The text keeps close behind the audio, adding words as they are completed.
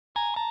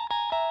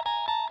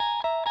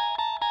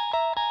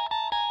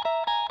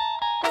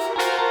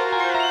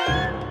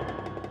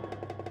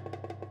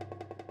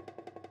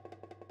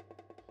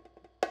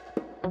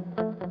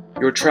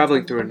You're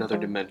traveling through another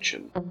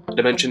dimension, a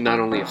dimension not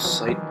only of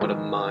sight but of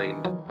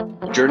mind,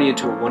 a journey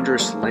into a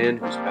wondrous land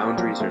whose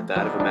boundaries are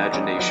that of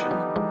imagination.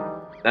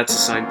 That's the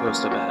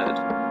signpost up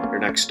ahead. Your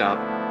next stop,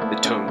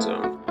 the Tone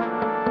Zone.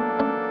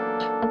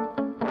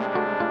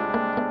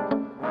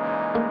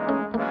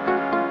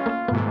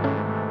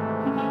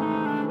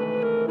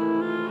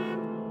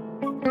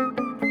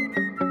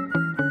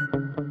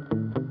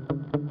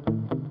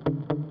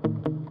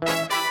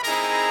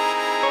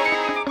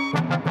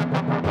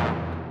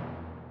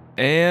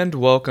 And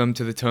welcome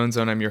to the Tone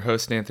Zone. I'm your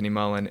host, Anthony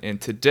Mullen, and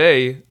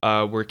today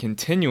we're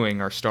continuing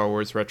our Star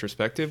Wars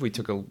retrospective. We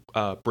took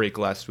a break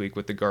last week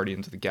with the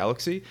Guardians of the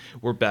Galaxy.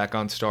 We're back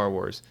on Star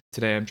Wars.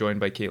 Today I'm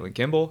joined by Caitlin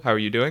Kimball. How are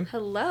you doing?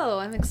 Hello,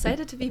 I'm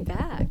excited to be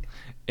back.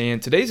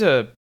 And today's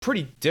a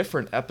pretty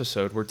different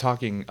episode. We're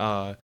talking,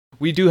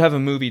 we do have a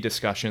movie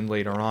discussion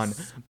later on,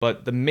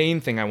 but the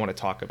main thing I want to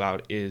talk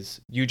about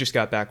is you just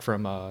got back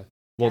from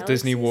Walt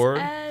Disney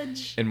World,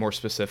 Edge. and more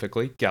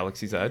specifically,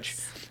 Galaxy's Edge.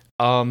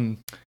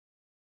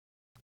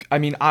 I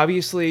mean,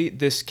 obviously,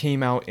 this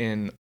came out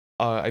in,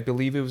 I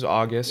believe it was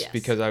August, Yes.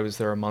 because I was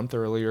there a month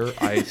earlier.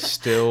 I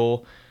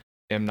still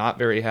am not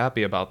very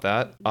happy about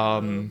that.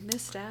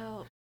 Missed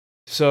out.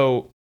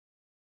 So,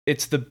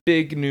 it's the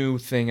big new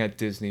thing at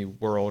Disney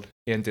World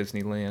and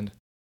Disneyland.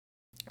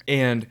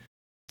 And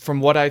from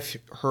what I've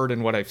heard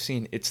and what I've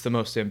seen, it's the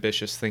most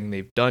ambitious thing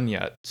they've done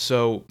yet.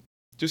 So,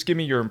 just give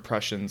me your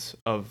impressions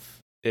of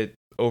it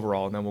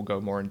overall, and then we'll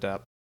go more in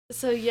depth.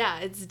 So yeah,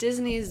 it's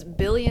Disney's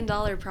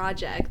billion-dollar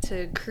project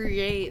to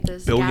create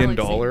this Billion galaxy.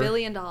 dollar? $1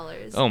 billion.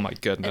 Oh my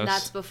goodness. And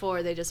that's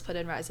before they just put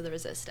in Rise of the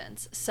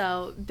Resistance.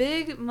 So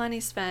big money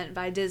spent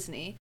by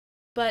Disney,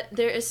 but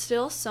there is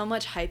still so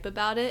much hype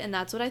about it, and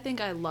that's what I think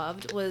I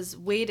loved was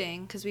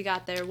waiting, because we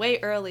got there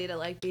way early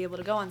to be able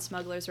to go on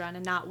Smuggler's Run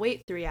and not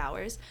wait 3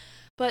 hours.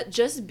 But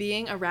just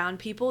being around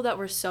people that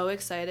were so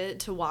excited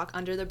to walk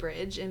under the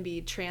bridge and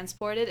be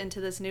transported into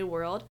this new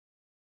world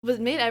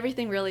made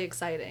everything really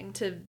exciting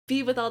to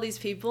be with all these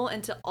people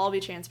and to all be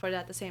transported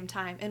at the same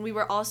time. And we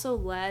were also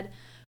led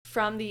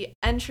from the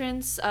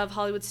entrance of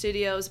Hollywood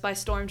Studios by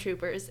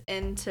stormtroopers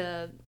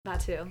into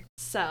Batuu.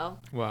 So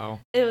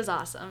wow. It was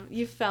awesome.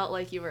 You felt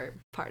like you were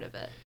part of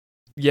it.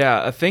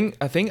 Yeah, a thing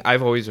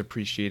I've always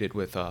appreciated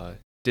with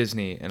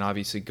Disney, and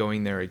obviously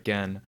going there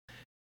again,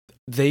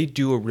 they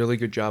do a really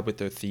good job with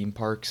their theme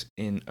parks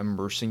in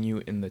immersing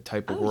you in the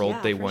type of world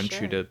they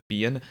want you to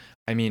be in.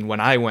 I mean, when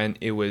I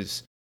went,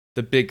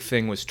 the big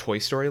thing was Toy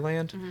Story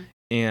Land,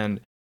 and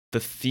the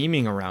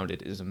theming around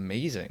it is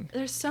amazing.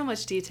 There's so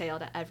much detail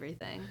to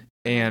everything.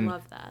 And I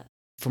love that.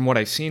 From what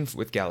I've seen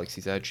with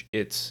Galaxy's Edge,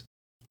 it's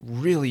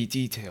really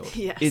detailed.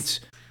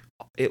 Yes.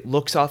 It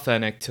looks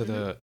authentic to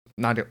the,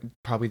 not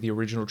probably the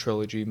original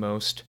trilogy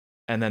most,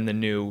 and then the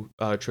new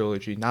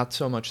trilogy, not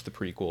so much the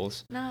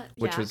prequels,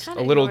 which was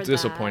a little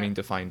disappointing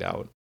to find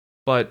out.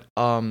 But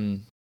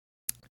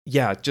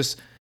yeah, just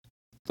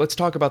let's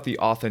talk about the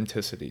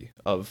authenticity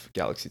of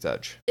Galaxy's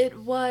Edge. It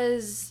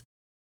was,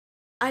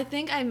 I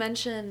think I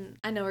mentioned,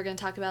 I know we're going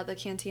to talk about the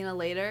cantina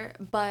later,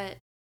 but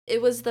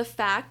it was the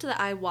fact that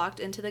I walked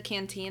into the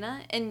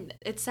cantina, and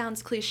it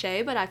sounds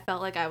cliche, but I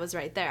felt like I was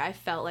right there. I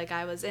felt like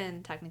I was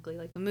in, technically,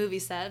 the movie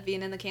set,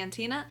 being in the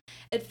cantina.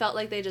 It felt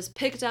like they just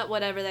picked up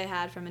whatever they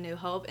had from A New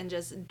Hope and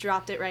just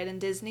dropped it right in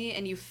Disney,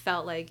 and you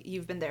felt like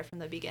you've been there from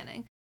the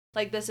beginning.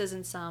 This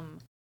isn't some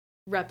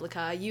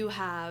replica. You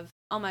have,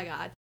 oh my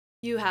god,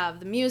 you have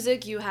the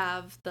music, you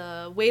have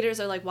the waiters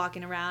are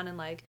walking around in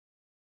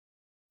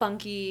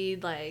funky,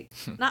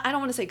 not, I don't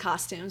want to say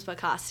costumes, but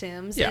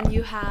costumes. Yeah.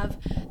 And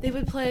they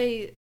would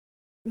play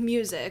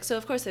music. So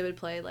of course they would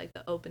play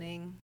the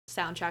opening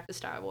soundtrack to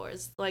Star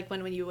Wars,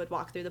 when you would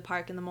walk through the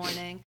park in the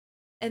morning.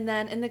 And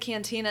then in the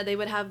cantina they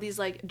would have these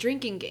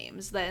drinking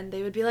games. Then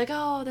they would be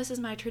oh, this is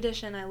my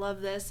tradition, I love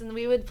this. And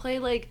we would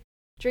play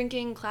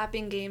drinking,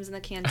 clapping games in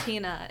the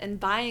cantina and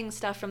buying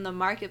stuff from the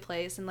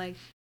marketplace and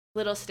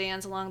little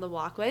stands along the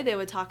walkway. They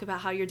would talk about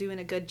how you're doing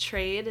a good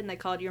trade, and they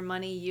called your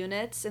money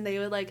units, and they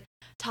would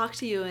talk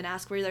to you and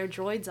ask where their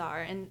droids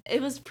are. And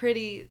it was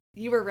pretty,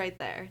 you were right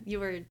there. You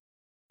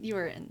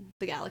were in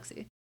the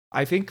galaxy.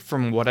 I think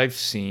from what I've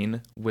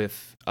seen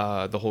with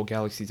the whole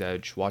Galaxy's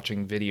Edge,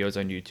 watching videos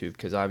on YouTube,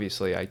 because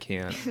obviously I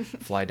can't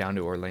fly down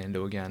to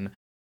Orlando again.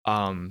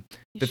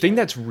 The thing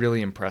that's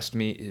really impressed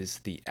me is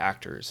the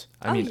actors.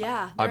 I mean,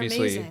 yeah,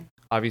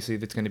 obviously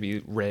that's going to be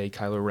Rey,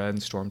 Kylo Ren,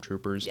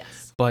 Stormtroopers.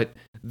 Yes. But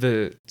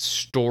the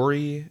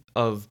story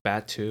of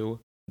Batuu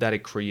that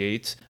it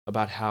creates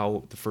about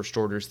how the First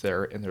Order's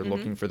there and they're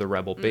looking for the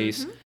Rebel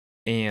base.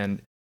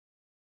 And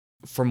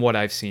from what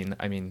I've seen,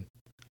 I mean,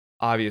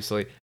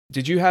 obviously,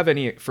 did you have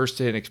any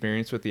first-hand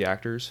experience with the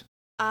actors?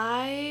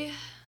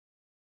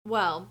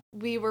 Well,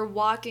 we were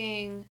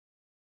walking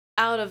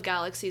out of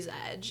Galaxy's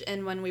Edge,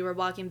 and when we were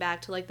walking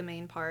back to the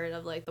main part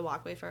of the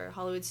walkway for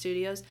Hollywood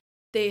Studios,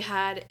 they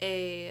had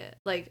a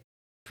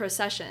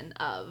procession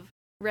of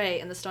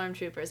Rey and the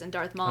Stormtroopers and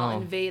Darth Maul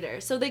and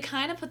Vader. So they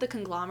kind of put the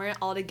conglomerate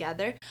all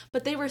together,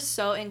 but they were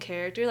so in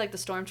character. The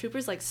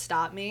Stormtroopers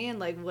stopped me and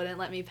wouldn't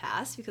let me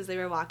pass because they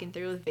were walking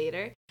through with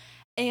Vader.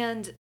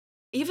 And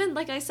even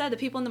like I said, the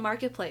people in the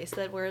marketplace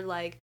that were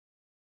like,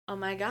 oh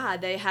my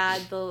god, they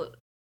had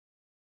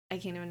I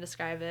can't even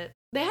describe it.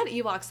 They had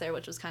Ewoks there,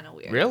 which was kind of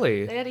weird.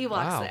 Really? They had Ewoks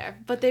Wow. there,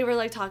 but they were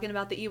like talking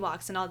about the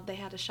Ewoks and all. They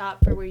had a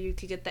shop for where you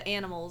could get the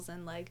animals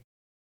and like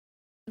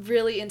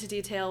really into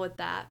detail with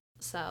that.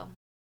 So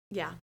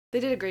yeah, they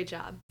did a great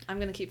job. I'm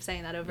gonna keep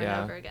saying that over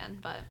and over again,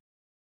 but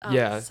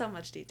so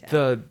much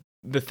detail.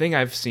 The thing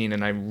I've seen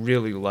and I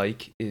really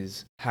like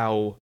is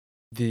how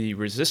the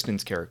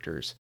Resistance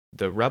characters,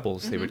 the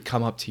rebels, they would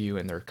come up to you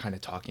and they're kind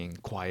of talking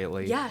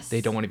quietly. Yes.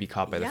 They don't want to be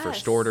caught by the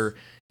First Order.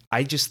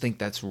 I just think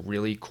that's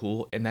really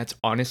cool, and that's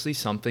honestly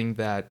something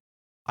that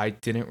I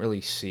didn't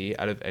really see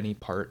out of any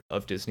part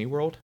of Disney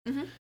World.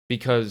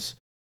 Because,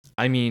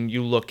 I mean,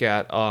 you look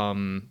at,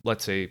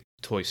 let's say,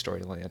 Toy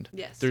Story Land.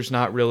 Yes. There's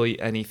not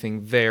really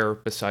anything there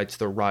besides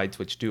the rides,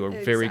 which do a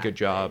very good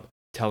job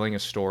telling a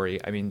story.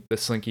 I mean, the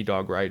Slinky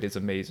Dog ride is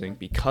amazing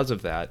because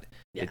of that.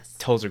 Yes. It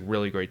tells a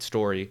really great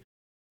story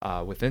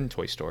within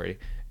Toy Story.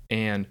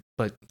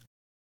 But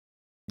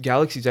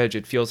Galaxy's Edge,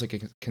 it feels like a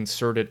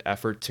concerted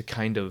effort to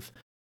kind of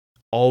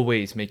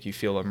always make you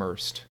feel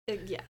immersed.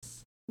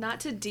 Yes. Not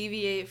to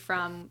deviate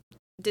from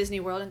Disney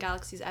World and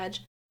Galaxy's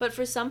Edge, but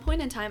for some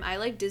point in time, I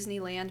like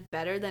Disneyland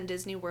better than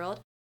Disney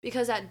World,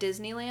 because at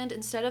Disneyland,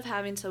 instead of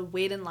having to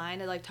wait in line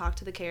to like talk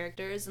to the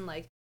characters and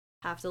like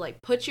have to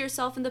like put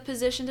yourself in the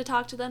position to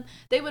talk to them,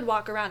 they would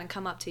walk around and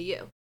come up to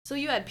you. So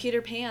you had Peter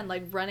Pan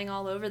like running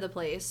all over the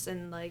place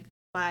and like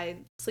by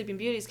Sleeping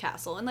Beauty's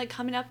castle and like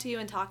coming up to you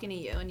and talking to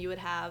you, and you would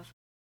have,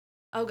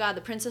 oh god,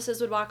 the princesses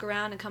would walk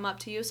around and come up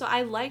to you. So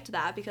I liked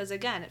that because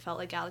again, it felt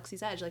like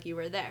Galaxy's Edge, like you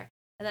were there.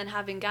 And then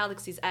having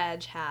Galaxy's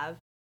Edge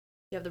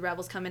you have the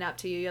rebels coming up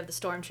to you, you have the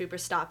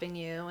stormtroopers stopping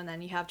you, and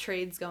then you have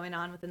trades going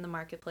on within the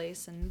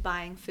marketplace and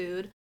buying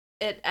food.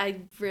 I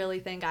really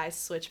think I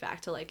switched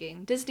back to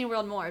liking Disney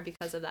World more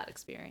because of that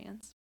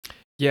experience.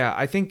 Yeah,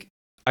 I think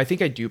I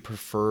do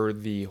prefer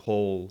the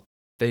whole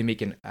they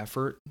make an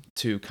effort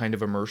to kind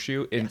of immerse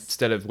you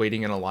instead of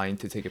waiting in a line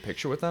to take a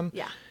picture with them.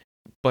 Yeah.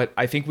 But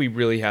I think we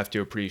really have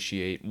to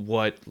appreciate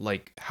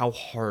how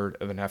hard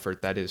of an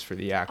effort that is for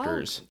the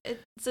actors.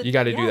 You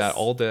got to do that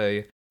all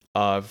day.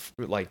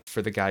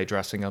 For the guy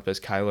dressing up as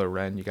Kylo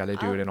Ren, you got to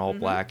do it in all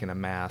black and a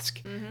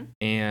mask,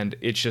 and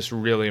it's just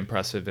really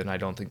impressive. And I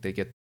don't think they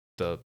get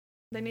the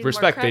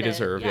respect they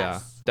deserve. Yes. Yeah,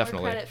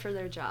 definitely. More credit for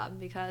their job,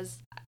 because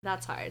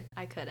that's hard.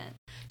 I couldn't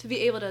to be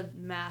able to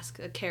mask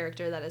a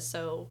character that is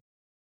so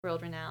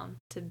world renowned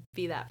to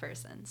be that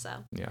person.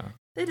 So yeah,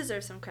 they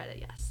deserve some credit.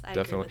 Yes, I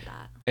definitely. agree with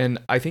that. And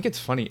I think it's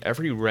funny.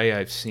 Every Rey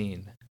I've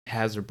seen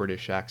has a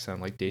British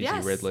accent, like Daisy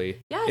Ridley.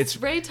 Yes,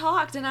 Rey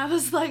talked, and I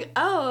was like,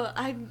 oh,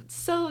 I'm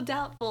so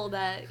doubtful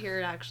that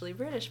you're actually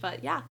British,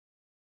 but yeah.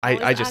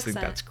 I just think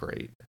that's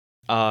great.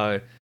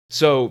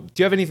 So,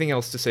 do you have anything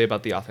else to say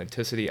about the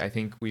authenticity? I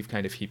think we've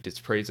kind of heaped its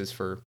praises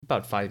for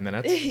about 5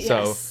 minutes.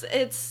 Yes,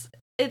 so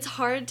it's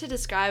hard to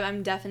describe.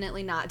 I'm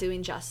definitely not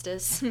doing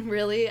justice,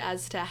 really,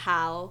 as to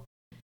how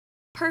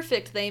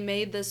perfect they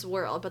made this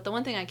world. But the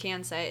one thing I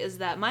can say is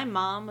that my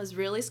mom was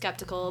really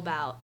skeptical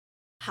about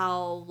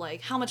how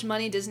much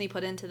money Disney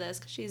put into this,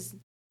 because she's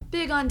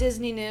big on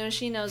Disney news.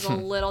 She knows a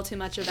little too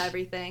much of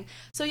everything.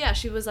 So yeah,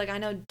 she was like, I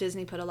know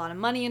Disney put a lot of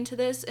money into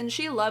this, and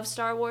she loves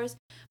Star Wars,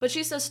 but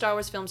she says Star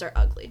Wars films are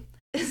ugly.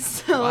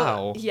 So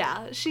wow.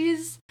 Yeah,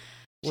 she's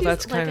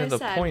that's kind of the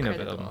point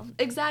critical. Of them.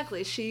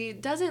 Exactly. She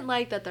doesn't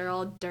like that they're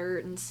all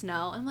dirt and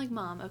snow. I'm like,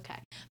 Mom, okay.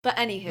 But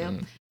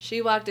anywho,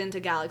 she walked into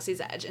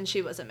Galaxy's Edge and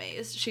she was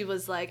amazed. She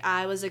was like,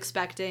 I was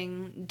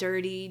expecting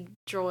dirty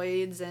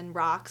droids and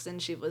rocks,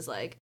 and she was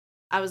like,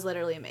 I was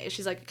literally amazed.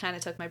 She's like, it kind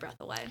of took my breath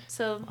away.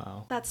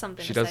 So that's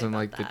something she to say doesn't about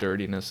like that. the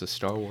dirtiness of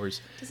Star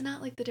Wars. Does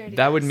not like the dirtiness.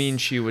 That would mean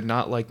she would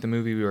not like the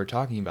movie we were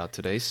talking about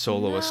today,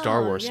 Solo: A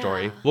Star Wars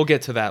Story. We'll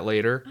get to that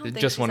later. I don't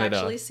think she's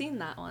actually seen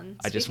that one.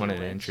 I just wanted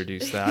to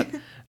introduce that.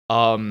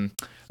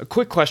 A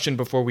quick question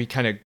before we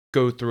kind of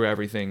go through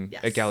everything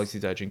at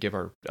Galaxy's Edge and give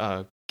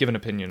an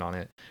opinion on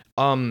it.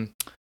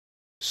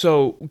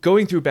 So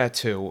going through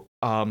Batuu,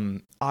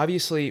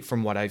 obviously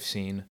from what I've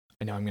seen,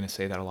 I know I'm going to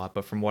say that a lot,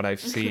 but from what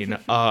I've seen,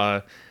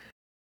 a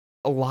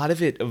lot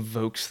of it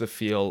evokes the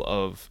feel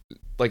of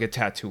like a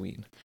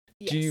Tatooine.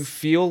 Yes. Do you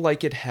feel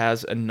like it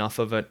has enough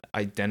of an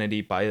identity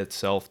by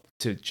itself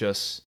to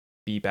just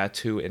be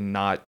Batuu and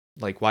not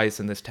like, why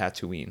isn't this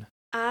Tatooine?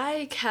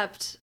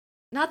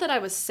 Not that I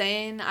was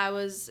saying I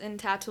was in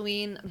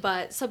Tatooine,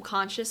 but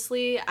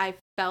subconsciously I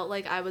felt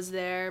like I was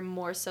there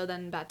more so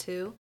than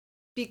Batuu,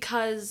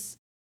 because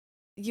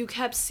you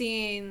kept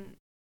seeing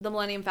the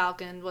Millennium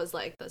Falcon was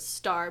like the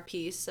star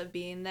piece of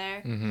being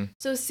there. Mm-hmm.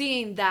 So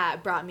seeing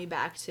that brought me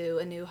back to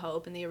A New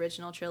Hope and the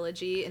original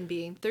trilogy, and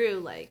being through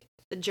like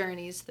the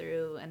journeys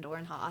through Endor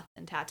and Hoth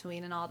and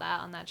Tatooine and all that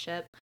on that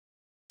ship.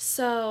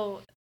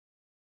 So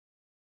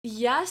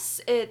yes,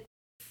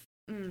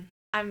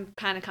 I'm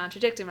kind of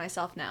contradicting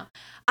myself now.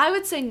 I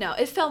would say no.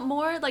 It felt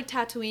more like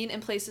Tatooine in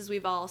places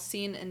we've all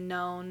seen and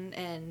known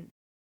and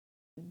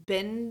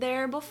been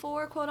there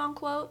before, quote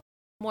unquote,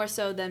 more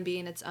so than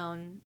being its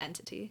own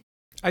entity.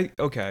 I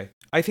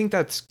think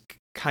that's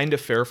kind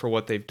of fair for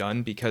what they've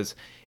done because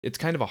it's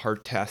kind of a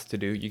hard task to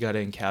do. You got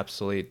to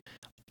encapsulate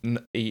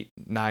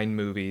 9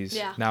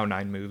 movies, now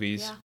 9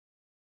 movies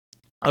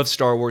of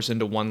Star Wars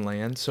into one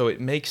land. So it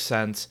makes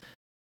sense.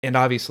 And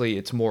obviously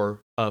it's more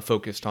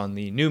focused on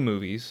the new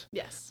movies.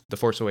 Yes. The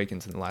Force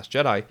Awakens and The Last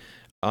Jedi.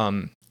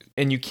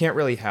 And you can't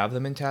really have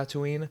them in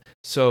Tatooine.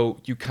 So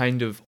you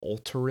kind of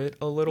alter it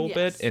a little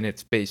bit. And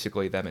it's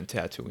basically them in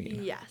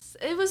Tatooine. Yes.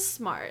 It was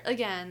smart.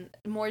 Again,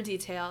 more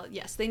detail.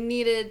 Yes, they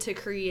needed to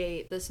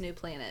create this new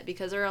planet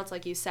because or else,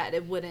 like you said,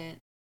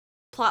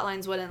 plot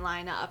lines wouldn't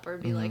line up or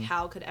be like,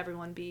 how could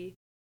everyone be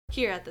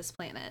here at this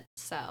planet?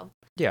 So.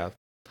 Yeah.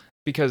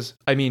 Because,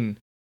 I mean,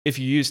 if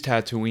you use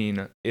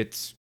Tatooine,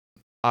 it's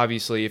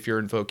obviously if you're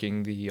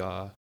invoking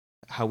the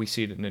how we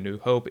see it in A New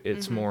Hope,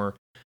 it's more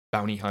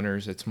bounty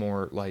hunters. It's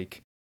more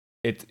like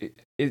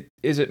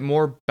is it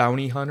more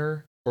bounty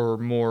hunter or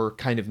more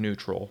kind of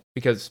neutral?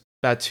 Because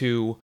that's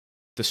who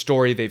the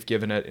story they've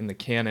given it in the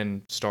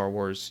canon Star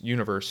Wars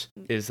universe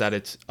is that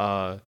it's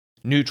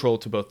neutral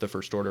to both the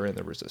First Order and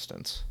the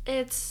Resistance.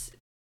 It's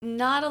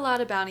not a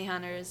lot of bounty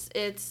hunters.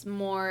 It's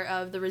more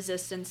of the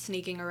Resistance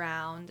sneaking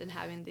around and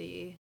having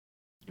the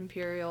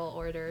Imperial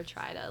Order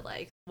try to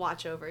like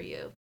watch over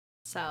you.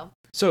 So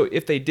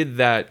if they did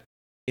that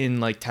in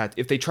like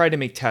if they tried to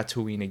make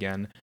Tatooine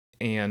again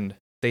and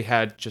they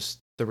had just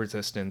the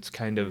Resistance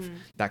kind of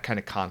that kind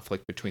of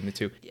conflict between the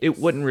two, it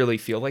wouldn't really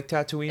feel like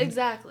Tatooine.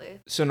 Exactly.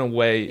 So in a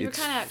way, you're it's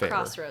kind of at fair.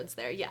 crossroads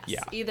there. Yes.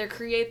 Yeah. Either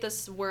create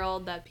this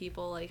world that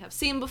people like have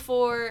seen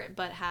before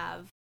but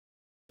have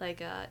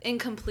like a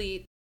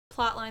incomplete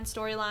plotline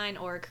storyline,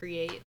 or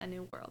create a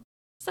new world.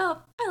 So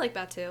I like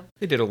that too.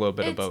 They did a little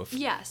bit of both.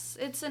 Yes,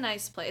 it's a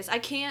nice place. I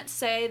can't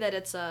say that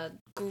it's an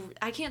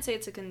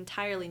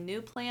entirely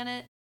new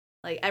planet.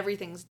 Like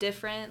everything's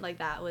different. Like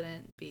that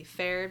wouldn't be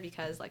fair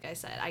because, like I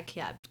said, I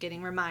kept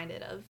getting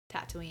reminded of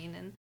Tatooine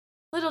and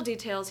little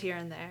details here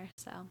and there.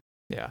 So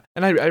yeah,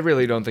 and I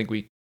really don't think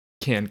we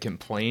can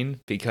complain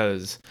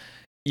because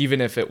even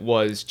if it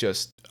was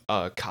just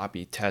a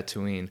copy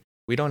Tatooine,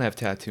 we don't have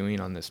Tatooine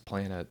on this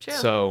planet. True.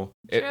 So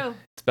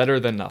it's better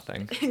than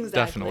nothing. Exactly.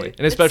 Definitely.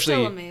 And especially,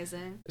 it's still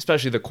amazing.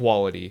 Especially the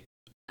quality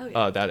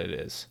that it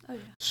is. Oh, yeah.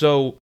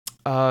 So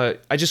I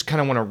just kind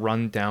of want to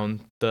run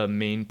down the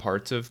main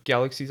parts of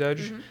Galaxy's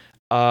Edge.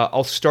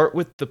 I'll start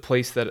with the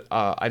place that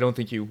I don't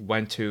think you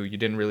went to. You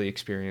didn't really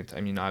experience. I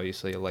mean,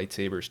 obviously, a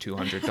lightsaber's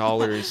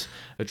 $200,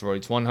 a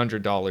droid's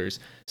 $100,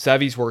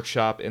 Savvy's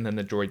Workshop, and then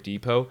the Droid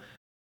Depot.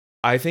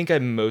 I think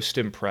I'm most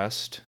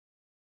impressed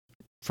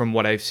from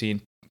what I've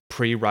seen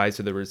pre-Rise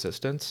of the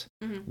Resistance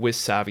with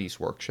Savvy's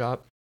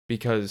Workshop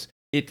because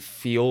it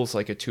feels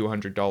like a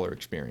 $200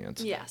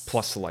 experience. Yes.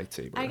 Plus the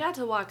lightsaber. I got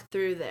to walk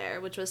through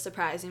there, which was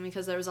surprising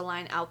because there was a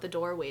line out the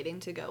door waiting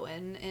to go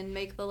in and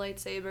make the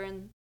lightsaber.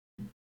 And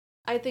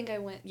I think I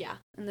went,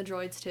 and the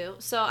droids too.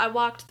 So I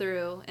walked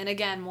through, and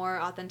again, more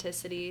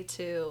authenticity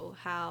to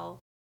how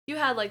you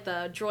had like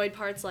the droid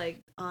parts like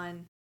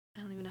on,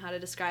 I don't even know how to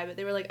describe it.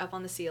 They were like up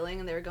on the ceiling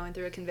and they were going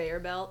through a conveyor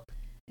belt.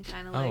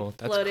 Kind of like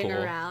floating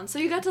cool. around. So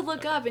you got to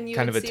look up and you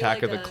kind of would Attack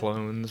see, of like, the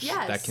Clones,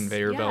 yes, that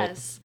conveyor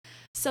belt.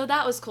 So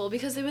that was cool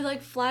because they would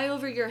like fly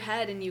over your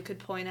head and you could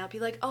point out, be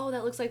like, oh,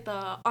 that looks like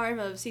the arm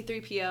of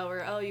C-3PO,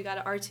 or oh, you got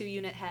an R2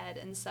 unit head.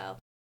 And so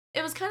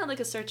it was kind of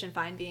like a search and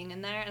find being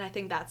in there. And I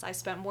think I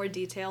spent more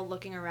detail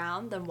looking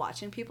around than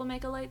watching people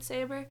make a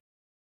lightsaber.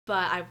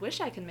 But I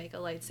wish I could make a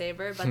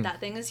lightsaber, but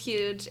that thing is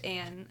huge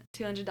and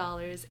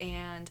 $200,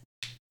 and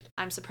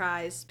I'm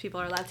surprised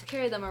people are allowed to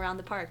carry them around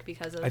the park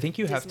because of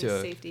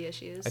Disney's safety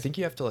issues. I think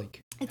you have to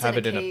like it's have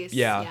in it a in case, a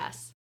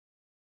yes.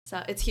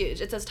 So it's huge.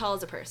 It's as tall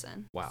as a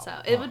person. Wow. So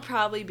it would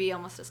probably be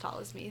almost as tall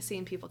as me,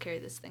 seeing people carry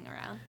this thing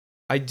around.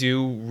 I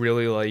do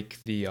really like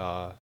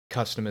the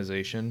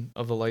customization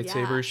of the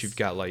lightsabers. Yes. You've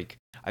got like,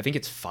 I think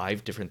it's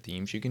 5 different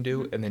themes you can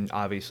do, and then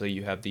obviously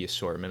you have the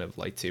assortment of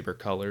lightsaber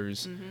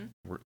colors,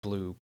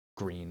 blue,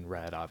 green,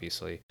 red,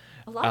 obviously.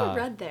 A lot of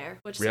red there,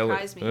 which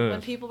surprised me.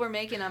 When people were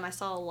making them, I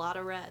saw a lot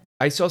of red.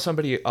 I saw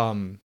somebody,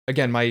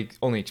 again, my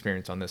only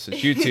experience on this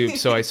is YouTube,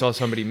 so I saw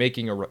somebody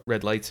making a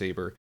red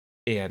lightsaber,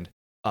 and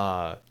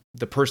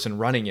the person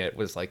running it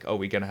was like, oh,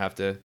 we're going to have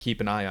to keep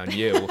an eye on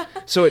you.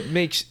 So it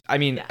makes, I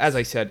mean, as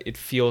I said, it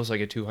feels like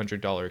a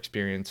 $200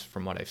 experience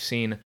from what I've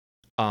seen.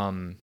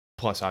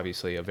 Plus,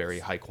 obviously, a very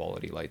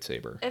high-quality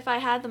lightsaber. If I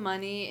had the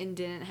money and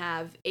didn't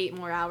have 8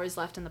 more hours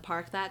left in the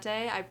park that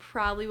day, I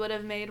probably would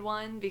have made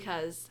one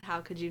because how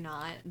could you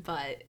not?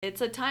 But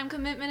it's a time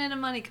commitment and a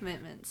money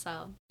commitment,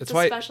 so it's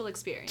a special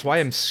experience. That's why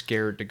I'm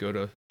scared to go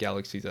to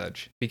Galaxy's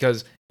Edge,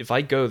 because if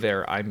I go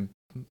there, I'm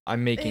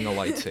making a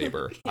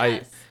lightsaber.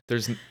 Yes.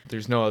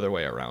 There's no other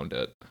way around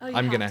it.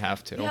 I'm going to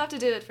have to. You have to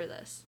do it for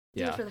this.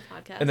 Do it for the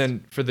podcast. And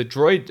then for the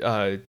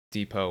Droid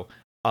Depot,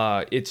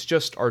 it's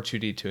just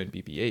R2-D2 and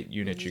BB-8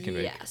 units you can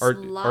make.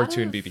 R2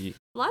 and BB.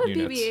 A lot of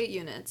BB-8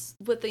 units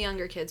with the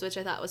younger kids, which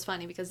I thought was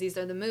funny because these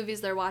are the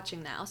movies they're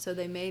watching now, so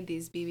they made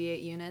these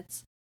BB-8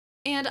 units.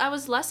 And I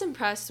was less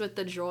impressed with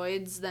the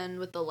droids than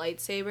with the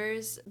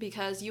lightsabers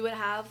because you would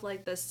have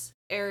like this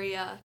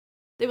area.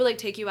 They would like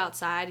take you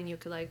outside and you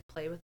could like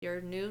play with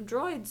your new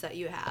droids that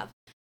you have.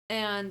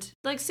 And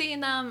like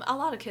seeing them, a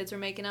lot of kids were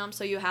making them.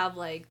 So you have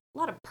like a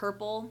lot of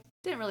purple.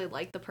 Didn't really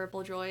like the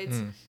purple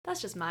droids. That's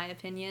just my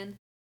opinion.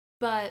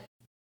 But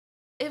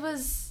it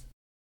was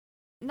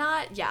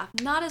not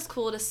as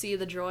cool to see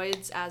the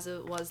droids as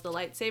it was the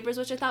lightsabers,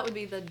 which I thought would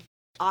be the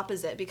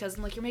opposite because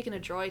like you're making a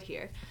droid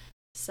here.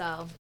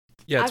 So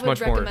yeah, it's I would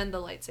much recommend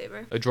more, the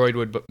lightsaber. a droid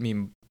would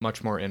be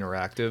much more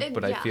interactive,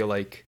 but I yeah. feel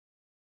like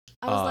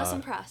I was less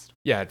impressed.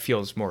 Yeah, it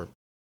feels more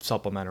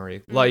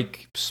supplementary,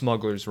 like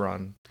Smuggler's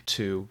Run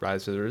to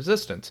Rise of the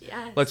Resistance.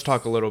 Yes. Let's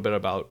talk a little bit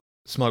about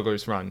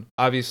Smuggler's Run.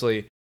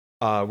 Obviously,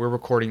 we're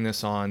recording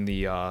this on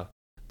the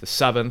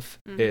 7th.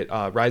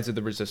 Rise of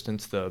the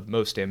Resistance, the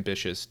most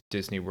ambitious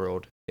Disney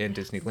World and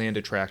Disneyland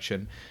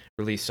attraction,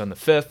 released on the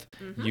 5th.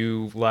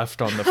 You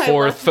left on the 4th. I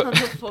left on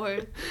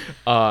the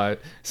 4th.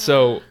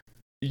 So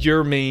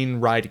your main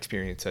ride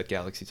experience at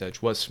Galaxy's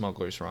Edge was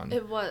Smuggler's Run.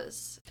 It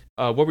was.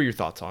 What were your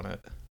thoughts on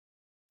it?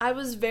 I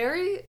was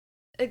very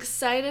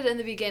excited in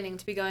the beginning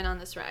to be going on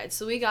this ride.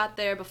 So we got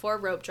there before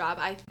rope drop.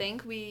 I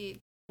think we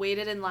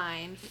waited in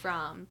line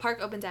from park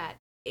opened at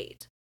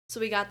 8. So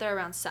we got there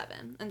around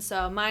 7. And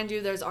so mind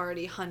you, there's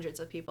already hundreds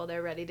of people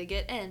there ready to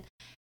get in.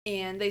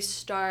 And they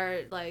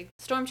start like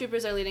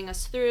stormtroopers are leading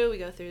us through. We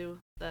go through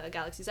the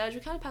Galaxy's Edge.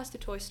 We kind of passed through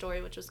Toy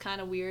Story, which was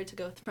kind of weird to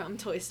go from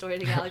Toy Story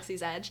to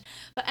Galaxy's Edge.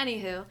 But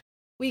anywho,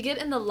 we get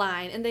in the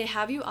line and they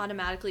have you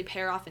automatically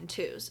pair off in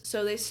twos.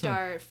 So they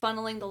start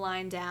funneling the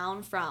line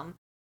down from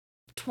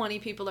 20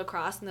 people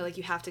across and they're like,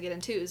 you have to get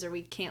in twos or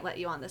we can't let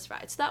you on this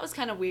ride. So that was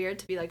kind of weird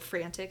to be like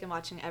frantic and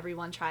watching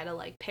everyone try to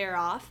like pair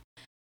off.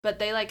 But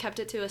they like kept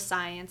it to a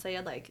science.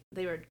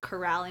 They were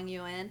corralling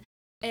you in.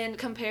 And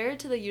compared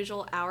to the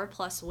usual hour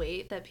plus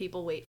wait that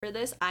people wait for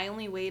this, I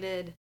only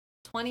waited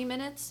 20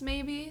 minutes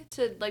maybe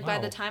to like by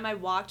the time I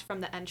walked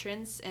from the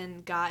entrance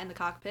and got in the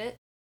cockpit,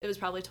 it was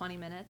probably 20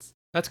 minutes.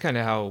 That's kind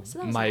of how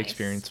my nice.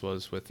 experience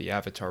was with the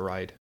Avatar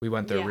ride. We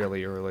went there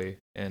really early,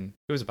 and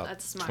it was about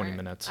 20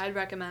 minutes. I'd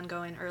recommend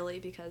going early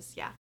because,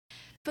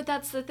 But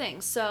that's the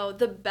thing. So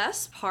the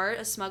best part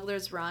of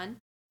Smuggler's Run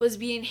was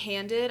being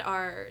handed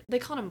they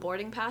called them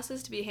boarding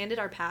passes, to be handed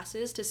our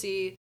passes to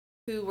see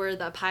who were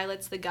the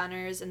pilots, the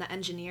gunners, and the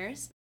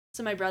engineers.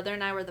 So my brother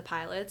and I were the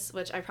pilots,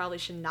 which I probably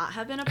should not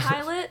have been a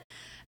pilot.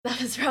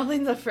 That was probably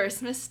the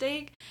first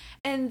mistake.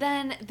 And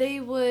then they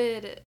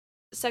would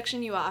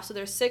section you off. So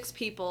there's 6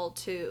 people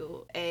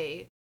to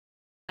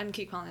I'm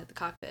keep calling it the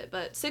cockpit,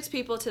 but 6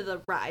 people to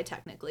the ride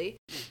technically.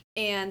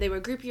 And they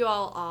would group you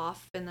all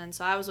off. And then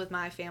so I was with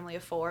my family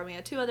of 4. We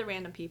had 2 other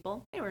random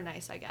people. They were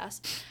nice, I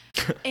guess.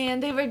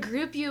 And they would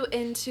group you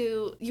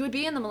you would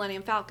be in the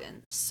Millennium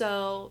Falcon.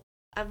 So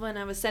when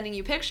I was sending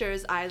you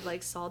pictures, I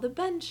like saw the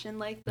bench and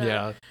like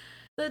the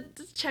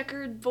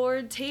checkered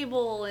board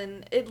table,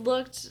 and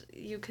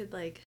you could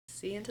like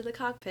see into the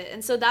cockpit.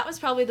 And so that was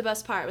probably the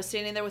best part, was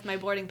standing there with my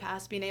boarding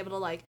pass, being able to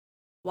like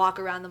walk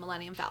around the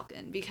Millennium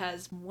Falcon,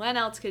 because when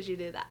else could you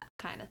do that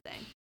kind of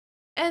thing?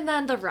 And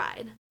then the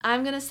ride.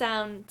 I'm going to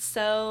sound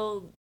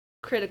so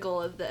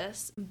critical of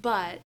this,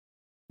 but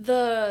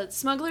the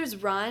Smuggler's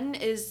Run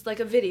is like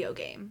a video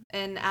game.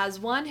 And as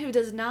one who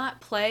does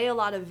not play a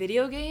lot of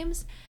video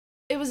games,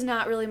 it was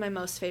not really my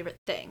most favorite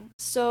thing.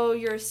 So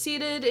you're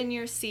seated in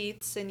your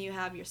seats and you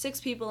have your 6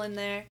 people in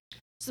there.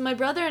 So my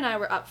brother and I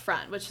were up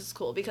front, which is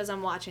cool because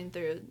I'm watching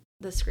through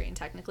the screen,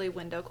 technically,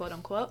 window, quote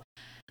unquote.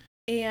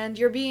 And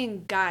you're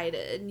being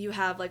guided. You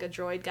have like a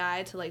droid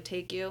guide to like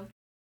take you.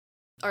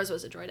 Ours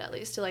was a droid at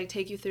least, to like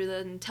take you through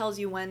and tells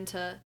you when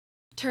to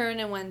turn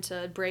and when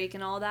to brake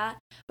and all that.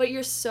 But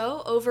you're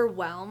so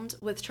overwhelmed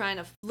with trying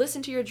to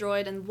listen to your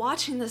droid and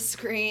watching the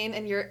screen,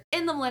 and you're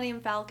in the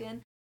Millennium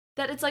Falcon,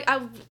 that it's like,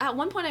 at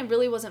one point I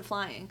really wasn't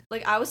flying.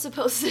 Like, I was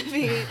supposed to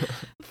be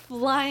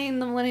flying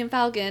the Millennium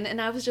Falcon, and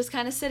I was just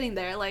kind of sitting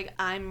there like,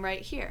 I'm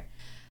right here.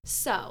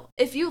 So,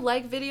 if you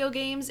like video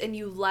games and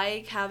you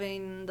like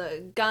having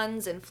the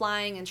guns and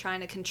flying and trying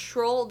to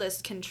control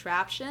this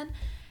contraption,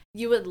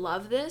 you would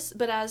love this.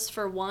 But as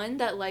for one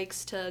that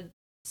likes to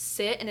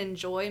sit and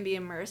enjoy and be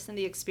immersed in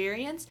the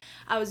experience,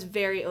 I was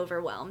very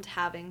overwhelmed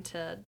having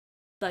to,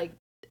 like,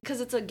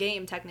 because it's a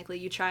game technically.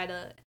 You try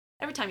to,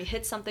 every time you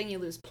hit something, you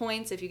lose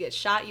points. If you get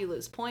shot, you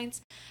lose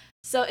points.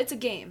 So it's a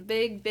game,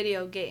 big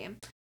video game.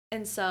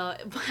 And so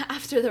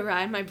after the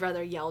ride, my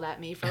brother yelled at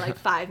me for like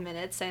 5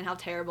 minutes saying how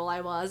terrible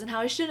I was and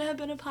how I shouldn't have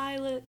been a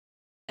pilot.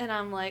 And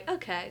I'm like,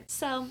 okay,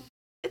 so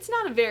it's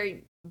not a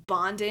very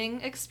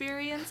bonding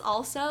experience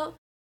also.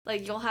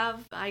 Like, you'll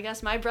have, I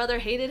guess my brother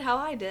hated how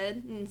I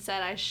did and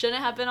said I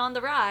shouldn't have been on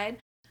the ride.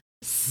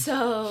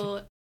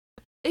 So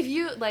if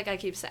you, like I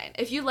keep saying,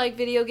 if you like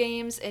video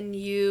games and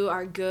you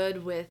are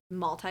good with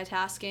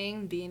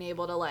multitasking, being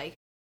able to like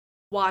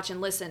watch and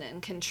listen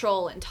and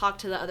control and talk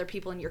to the other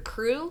people in your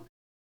crew,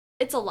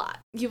 it's a lot.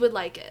 You would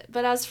like it.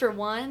 But as for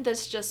one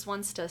that just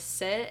wants to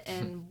sit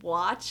and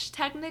watch,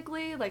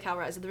 technically, like how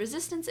Rise of the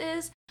Resistance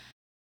is,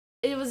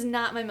 it was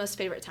not my most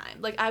favorite time.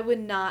 Like, I would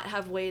not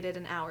have waited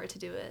an hour to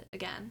do it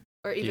again,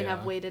 or even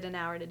have waited an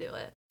hour to do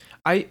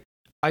it.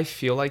 I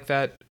feel like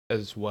that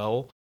as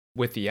well.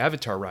 with the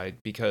Avatar ride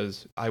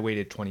because I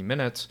waited 20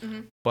 minutes,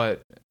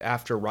 but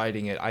after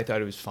riding it, I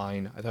thought it was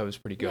fine. I thought it was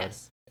pretty good.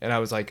 Yes. And I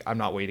was like, I'm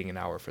not waiting an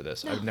hour for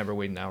this. No. I would never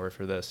wait an hour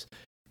for this.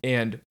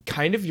 And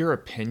kind of your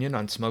opinion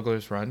on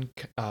Smuggler's Run,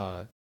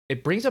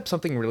 it brings up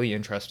something really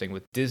interesting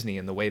with Disney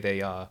and the way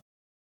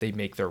they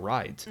make their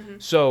rides.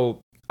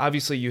 So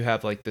obviously you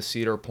have like the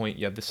Cedar Point,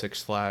 you have the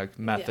Six Flags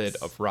method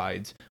of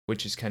rides,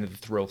 which is kind of the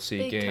thrill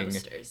seeking. Big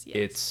coasters, yes.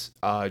 It's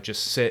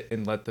just sit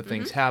and let the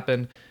things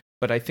happen.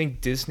 But I think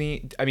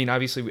Disney, I mean,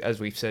 obviously, as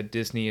we've said,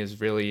 Disney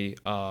is really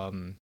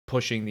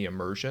pushing the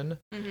immersion.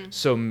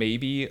 So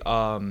maybe,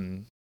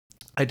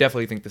 I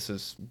definitely think this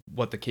is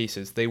what the case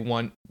is. They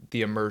want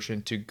the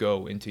immersion to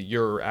go into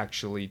you're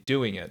actually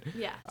doing it.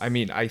 Yes. I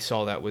mean, I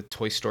saw that with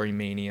Toy Story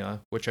Mania,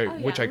 which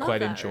I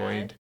quite enjoyed.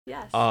 Ride.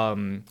 Yes.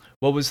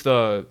 What was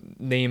the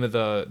name of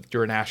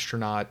you're an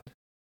astronaut,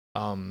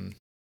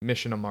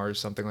 Mission to Mars,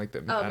 something like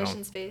that. Oh,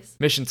 Mission Space.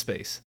 Mission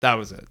Space. That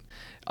was it.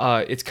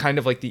 It's kind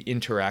of like the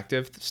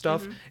interactive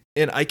stuff.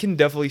 And I can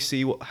definitely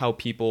see how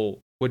people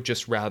would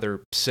just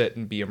rather sit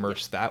and be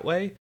immersed that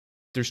way.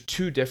 There's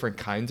two different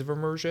kinds of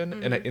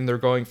immersion, and they're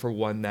going for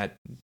one that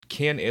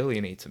can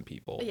alienate some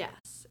people.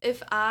 Yes.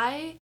 If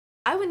I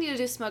would need to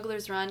do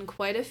Smuggler's Run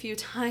quite a few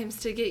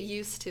times to get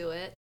used to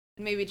it.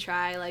 Maybe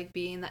try like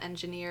being the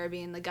engineer,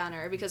 being the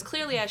gunner, because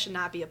clearly I should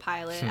not be a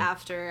pilot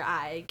after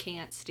I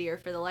can't steer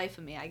for the life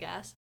of me, I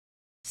guess.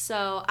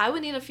 So I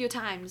would need a few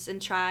times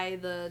and try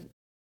the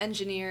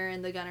engineer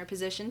and the gunner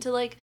position to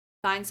like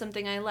find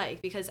something I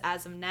like, because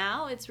as of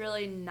now, it's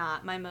really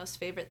not my most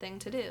favorite thing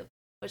to do,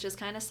 which is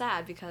kind of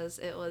sad because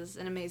it was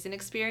an amazing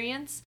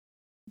experience,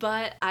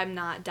 but I'm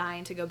not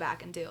dying to go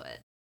back and do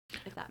it,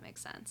 if that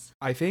makes sense.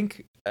 I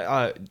think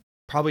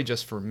probably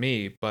just for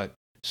me, but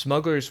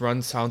Smuggler's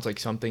Run sounds like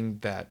something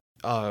that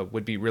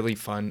would be really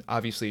fun.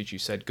 Obviously, as you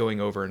said,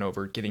 going over and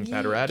over, getting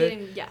better at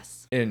it.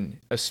 Yes. And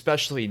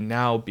especially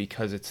now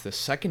because it's the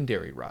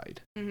secondary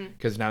ride.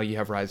 Because now you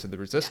have Rise of the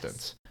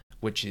Resistance,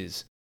 which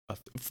is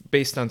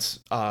based on...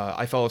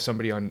 I follow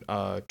somebody on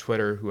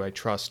Twitter who I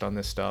trust on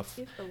this stuff.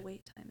 See if the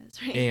wait time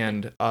is right.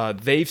 And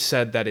they've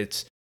said that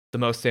it's the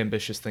most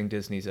ambitious thing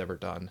Disney's ever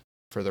done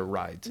for their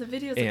rides. The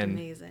videos look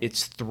amazing.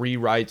 It's 3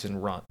 rides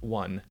in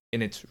one,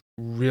 and it's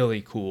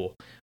really cool.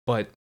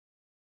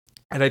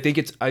 And I think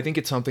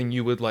it's something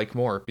you would like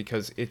more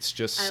because it's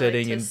just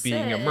sitting and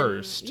being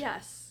immersed.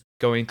 Yes.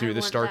 Going through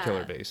the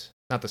Starkiller base.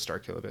 Not the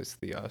Starkiller base,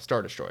 the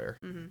Star Destroyer.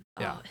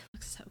 Yeah. Oh, it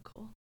looks so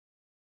cool.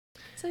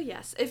 So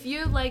yes, if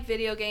you like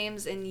video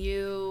games and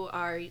you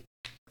are,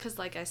 because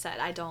like I said,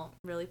 I don't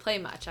really play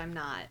much.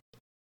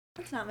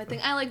 That's not my thing.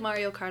 I like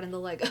Mario Kart and the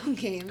Lego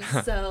games.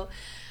 So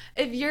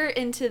if you're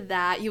into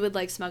that, you would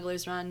like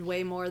Smuggler's Run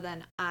way more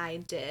than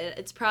I did.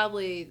 I'm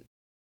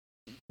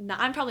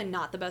probably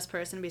not the best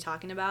person to be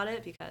talking about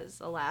it because,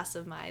 alas,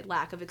 of my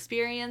lack of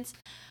experience.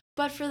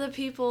 But for the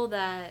people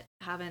that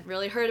haven't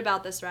really heard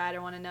about this ride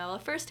or want to know a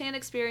first-hand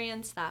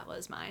experience, that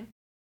was mine.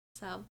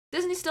 So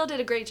Disney still did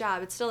a great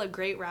job. It's still a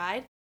great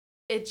ride.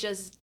 I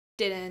just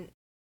didn't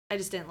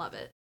love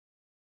it.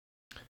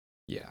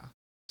 Yeah.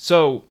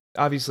 So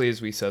obviously,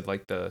 as we said,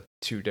 like the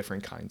 2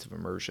 different kinds of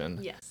immersion.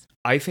 Yes.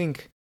 I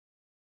think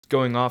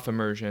going off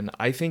immersion,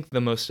 I think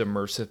the most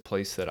immersive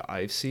place that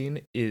I've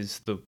seen is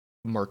the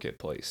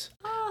marketplace.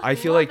 I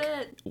feel like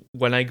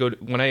when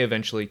I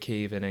eventually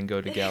cave in and go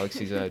to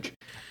Galaxy's Edge,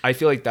 I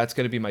feel like that's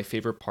going to be my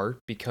favorite part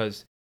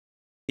because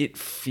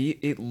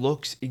it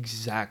looks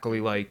exactly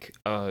like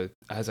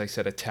as I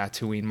said, a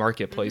Tatooine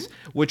marketplace,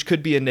 which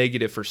could be a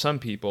negative for some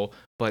people,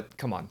 but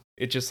come on,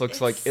 it just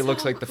looks like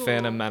the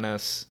Phantom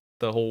Menace,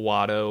 the whole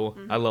Watto.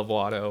 I love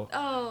Watto.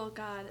 Oh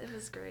god, it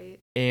was great.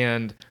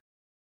 And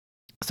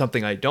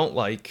something I don't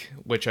like,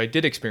 which I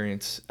did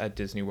experience at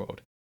Disney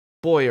World,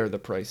 boy are the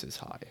prices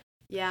high.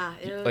 Yeah,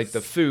 it was... like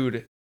the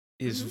food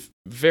is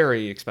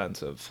very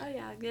expensive. Oh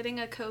yeah, getting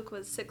a Coke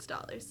was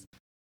 $6.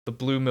 The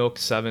blue milk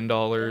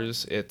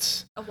 $7.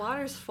 It's a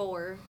water's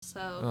 $4,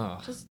 so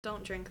just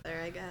don't drink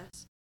there, I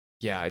guess.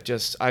 Yeah,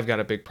 I've got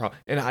a big problem.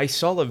 And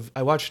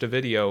I watched a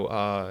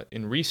video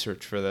in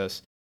research for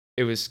this.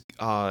 It was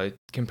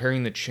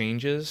comparing the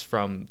changes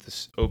from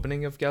this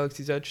opening of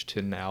Galaxy's Edge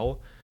to now.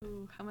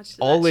 Ooh, how much did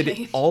that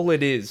change? All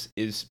it is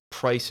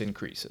price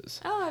increases.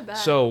 Oh, I bet.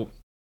 So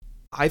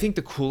I think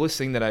the coolest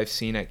thing that I've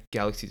seen at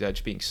Galaxy's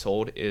Edge being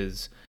sold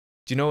is,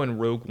 do you know in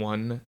Rogue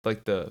One,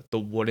 like the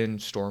wooden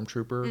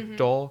Stormtrooper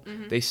doll?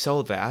 They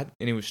sell that,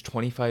 and it was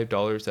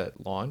 $25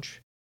 at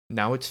launch.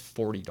 Now it's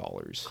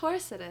 $40. Of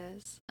course it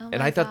is. Oh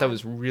and I thought that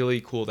was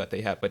really cool that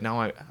they had. But now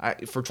I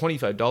for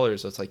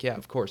 $25, it's like, yeah,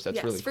 of course,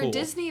 that's really cool. For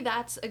Disney,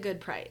 that's a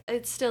good price.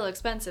 It's still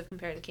expensive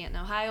compared to Canton,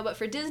 Ohio, but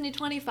for Disney,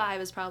 $25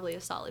 is probably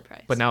a solid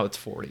price. But now it's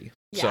 $40.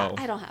 Yeah, so,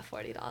 I don't have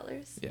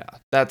 $40. Yeah,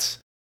 that's...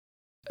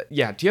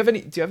 Yeah, do you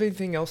have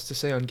anything else to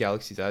say on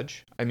Galaxy's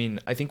Edge? I mean,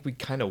 I think we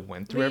kind of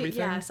went through everything.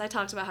 Yes, I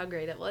talked about how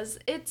great it was.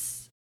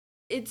 It's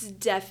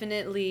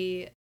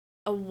definitely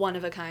a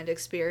one-of-a-kind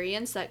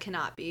experience that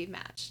cannot be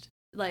matched.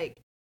 Like,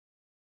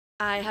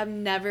 I have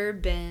never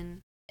been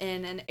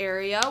in an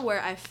area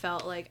where I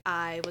felt like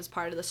I was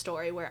part of the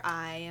story, where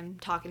I am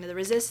talking to the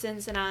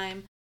Resistance and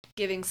I'm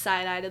giving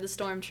side eye to the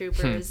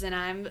stormtroopers, and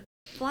I'm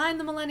flying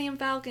the Millennium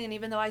Falcon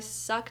even though I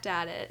sucked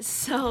at it.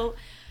 So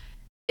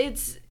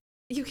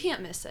you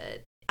can't miss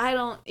it. I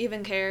don't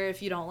even care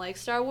if you don't like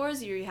Star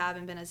Wars, you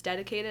haven't been as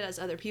dedicated as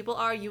other people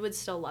are, you would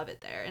still love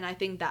it there. And I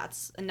think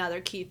that's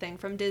another key thing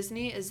from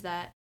Disney is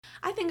that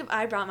I think if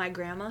I brought my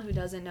grandma who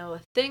doesn't know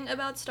a thing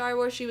about Star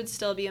Wars, she would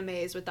still be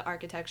amazed with the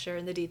architecture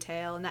and the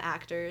detail and the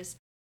actors.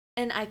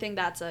 And I think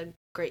that's a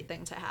great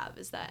thing to have,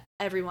 is that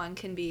everyone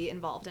can be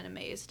involved and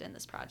amazed in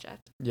this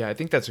project. Yeah, I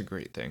think that's a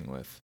great thing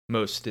with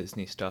most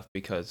Disney stuff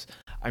because,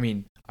 I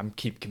mean, I'm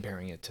keep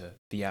comparing it to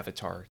the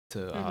Avatar,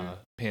 to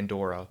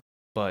Pandora,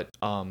 but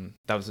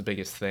that was the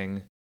biggest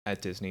thing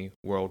at Disney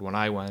World when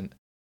I went.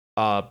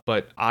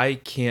 But I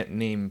can't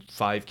name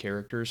 5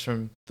 characters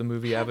from the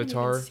movie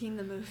Avatar. I haven't even seen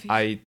the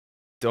movie.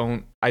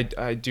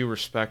 I do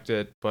respect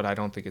it, but I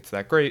don't think it's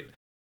that great.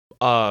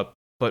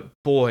 But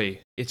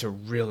boy, it's a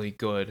really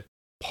good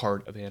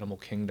part of Animal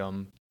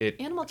Kingdom.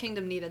 Animal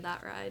Kingdom needed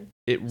that ride.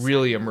 It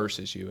really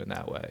immerses you in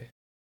that way.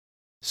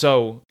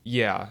 So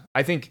yeah,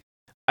 I think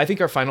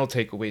our final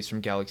takeaways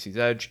from Galaxy's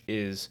Edge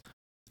is,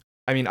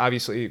 I mean,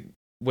 obviously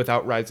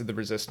without Rise of the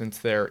Resistance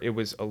there, it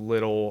was a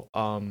little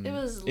it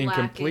was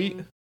incomplete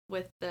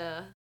with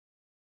the,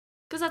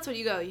 because that's what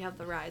you have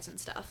the rides and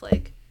stuff,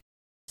 like,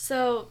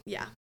 so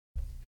yeah.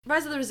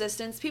 Rise of the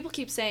Resistance, people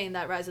keep saying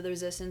that Rise of the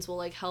Resistance will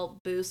like help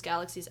boost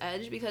Galaxy's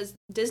Edge because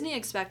Disney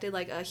expected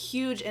like a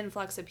huge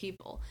influx of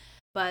people,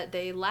 but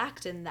they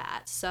lacked in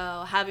that.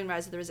 So having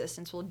Rise of the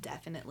Resistance will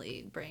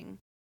definitely bring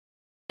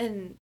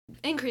and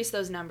increase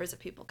those numbers of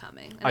people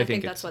coming. And I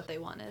think that's what they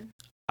wanted.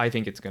 I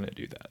think it's going to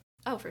do that.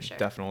 Oh, for sure.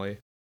 Definitely.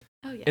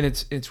 Oh yeah. And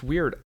it's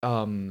weird.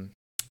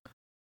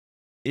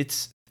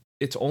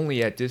 It's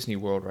only at Disney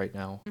World right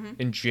now. Mm-hmm.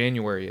 In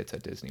January it's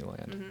at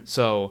Disneyland. Mm-hmm.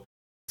 So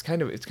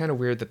it's kind of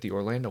weird that the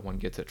Orlando one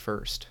gets it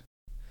first.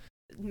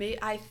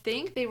 I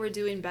think they were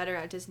doing better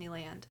at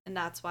Disneyland, and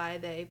that's why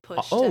they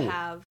pushed to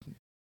have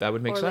that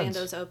would make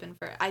Orlando's sense. Open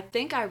for. I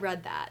think I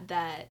read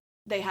that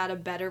they had a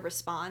better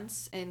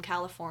response in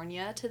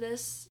California to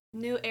this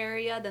new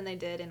area than they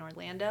did in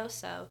Orlando,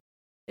 so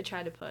they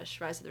tried to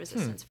push Rise of the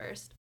Resistance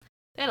first.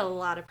 They had a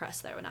lot of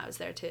press there when I was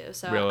there too,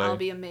 so really? I'll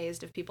be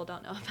amazed if people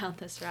don't know about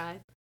this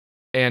ride.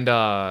 And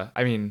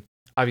I mean,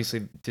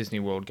 obviously Disney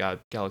World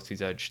got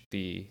Galaxy's Edge.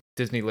 The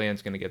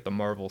Disneyland's going to get the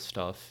Marvel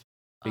stuff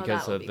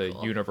because of the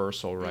cool.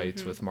 Universal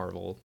rights with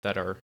Marvel that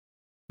are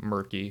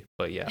murky,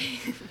 but yeah.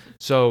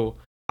 So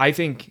I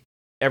think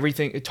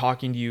everything,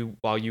 talking to you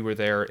while you were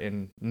there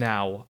and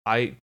now,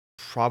 I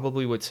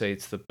probably would say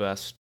it's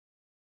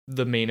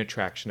the main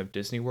attraction of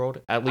Disney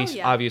World, at least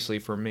obviously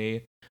for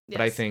me,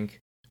 but I think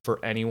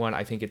for anyone,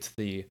 I think it's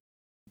the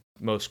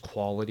most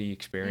quality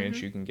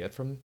experience you can get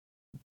from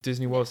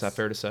Disney World. Is that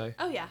fair to say?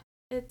 Oh yeah.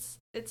 It's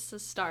a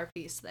star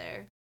piece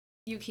there.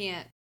 You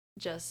can't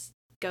just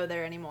go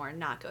there anymore and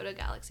not go to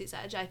Galaxy's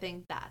Edge. I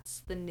think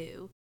that's the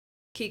new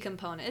key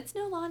component. It's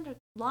no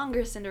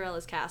longer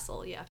Cinderella's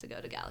Castle. You have to go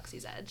to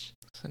Galaxy's Edge.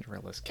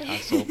 Cinderella's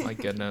Castle, my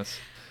goodness.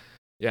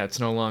 Yeah, it's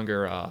no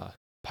longer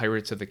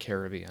Pirates of the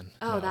Caribbean.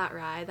 Oh, no. That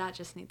ride. That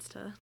just needs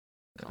to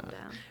calm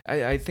down.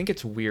 I think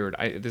it's weird.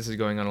 This is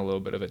going on a little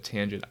bit of a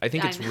tangent. I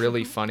think it's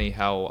really funny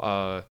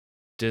how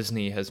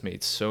Disney has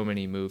made so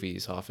many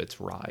movies off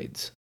its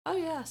rides. Oh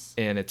yes.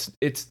 And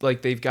it's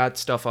like they've got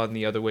stuff on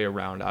the other way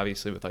around,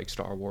 obviously with like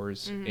Star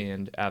Wars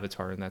and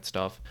Avatar and that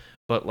stuff.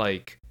 But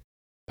like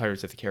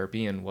Pirates of the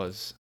Caribbean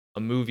was a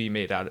movie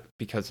made out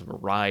because of a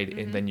ride,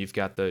 and then you've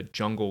got the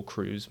Jungle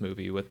Cruise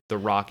movie with The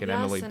Rock and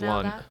Emily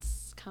Blunt.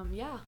 That's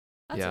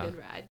a good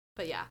ride.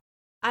 But yeah,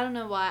 I don't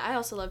know why. I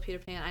also love Peter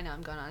Pan. I know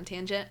I'm going on a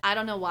tangent. I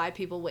don't know why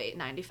people wait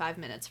 95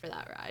 minutes for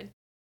that ride.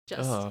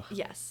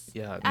 Yes.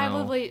 Yeah. No. I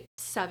would wait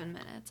 7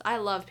 minutes. I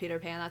love Peter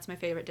Pan. That's my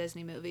favorite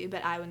Disney movie,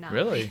 but I would not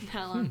wait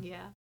that long.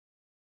 Yeah.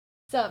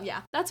 So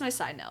yeah, that's my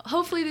side note.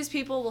 Hopefully these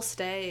people will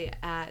stay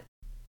at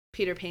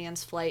Peter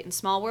Pan's flight in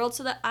Small World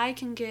so that I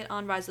can get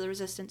on Rise of the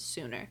Resistance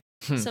sooner.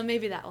 So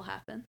maybe that will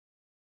happen.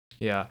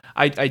 Yeah.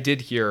 I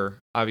did hear,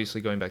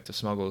 obviously going back to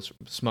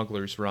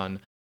Smuggler's Run,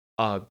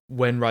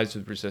 when Rise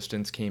of the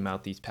Resistance came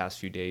out these past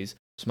few days,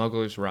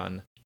 Smuggler's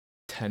Run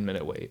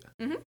 10-minute wait.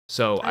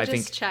 So I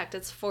think checked,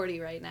 it's 40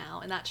 right now,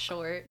 and that's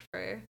short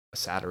for a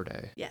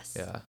Saturday. Yes.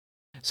 Yeah.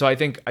 So I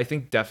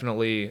think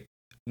definitely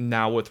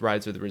now with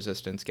Rise of the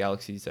Resistance,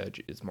 Galaxy's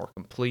Edge is more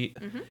complete.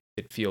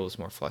 It feels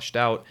more fleshed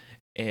out,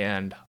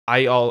 and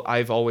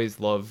I've always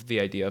loved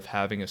the idea of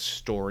having a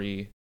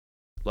story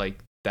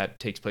like that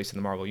takes place in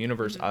the Marvel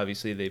Universe.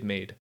 Obviously, they've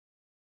made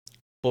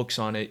books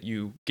on it.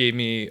 You gave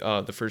me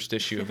the first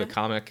issue of the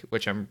comic,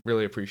 which I'm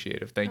really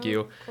appreciative. Thank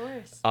you. Of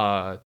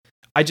course.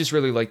 I just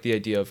really like the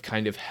idea of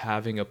kind of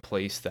having a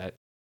place that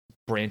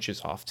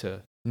branches off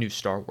to new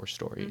Star Wars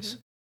stories.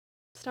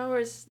 Star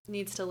Wars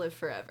needs to live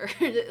forever.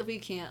 We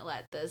can't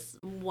let this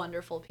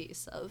wonderful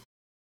piece of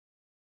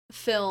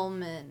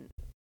film and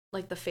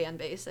like the fan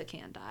base that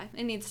can't die.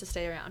 It needs to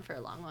stay around for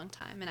a long, long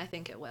time, and I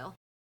think it will.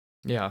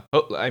 Yeah.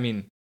 Oh, I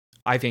mean,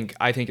 I think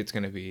it's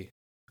going to be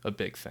a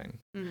big thing.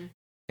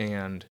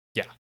 And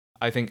yeah,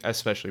 I think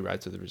especially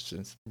Rise of the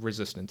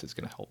Resistance is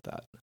going to help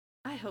that.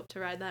 I hope to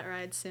ride that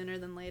ride sooner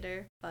than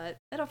later, but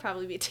it'll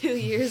probably be 2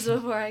 years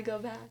before I go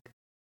back.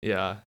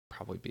 Yeah,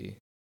 probably be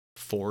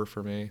 4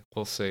 for me.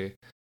 We'll see.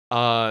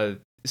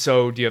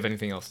 So do you have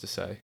anything else to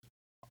say?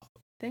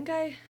 think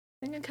I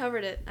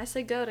covered it. I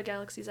say go to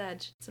Galaxy's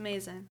Edge. It's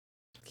amazing.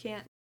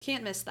 Can't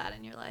miss that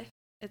in your life.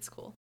 It's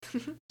cool.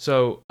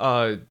 So,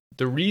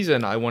 the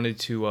reason I wanted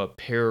to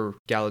pair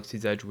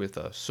Galaxy's Edge with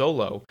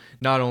Solo,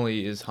 not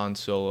only is Han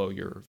Solo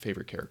your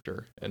favorite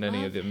character in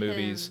any of the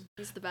movies,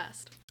 he's the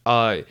best.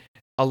 A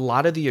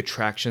lot of the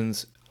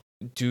attractions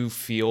do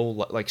feel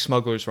like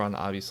Smuggler's Run,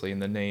 obviously in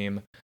the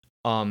name.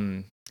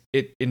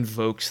 It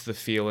invokes the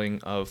feeling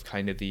of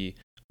kind of the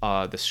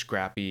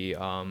scrappy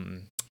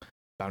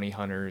bounty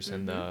hunters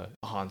and the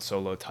Han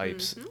Solo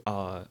types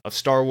of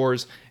Star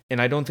Wars, and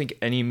I don't think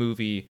any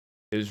movie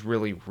is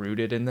really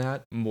rooted in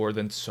that more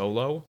than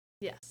Solo.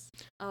 Yes,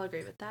 I'll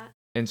agree with that.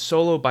 And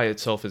Solo by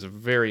itself is a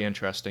very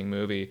interesting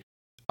movie.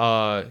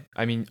 I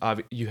mean,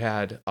 you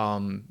had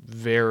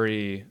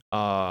very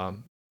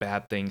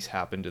bad things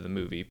happen to the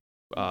movie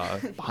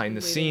behind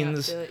the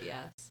scenes. Up to it,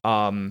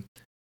 yes.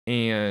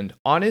 And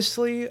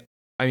honestly,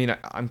 I mean,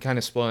 I'm kind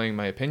of spoiling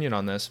my opinion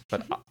on this,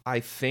 but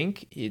I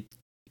think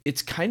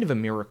it's kind of a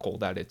miracle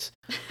that it's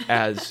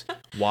as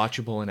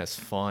watchable and as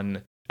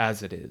fun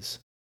as it is.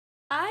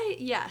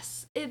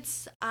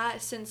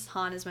 Since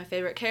Han is my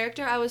favorite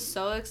character, I was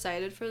so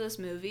excited for this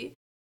movie,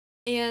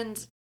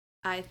 and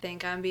I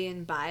think I'm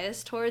being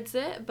biased towards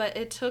it, but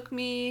it took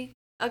me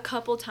a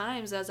couple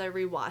times as I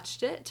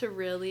rewatched it to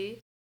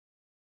really,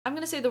 I'm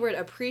going to say the word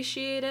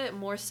appreciate it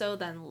more so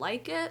than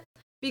like it,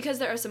 because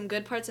there are some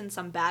good parts and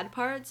some bad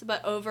parts,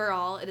 but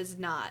overall it is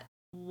not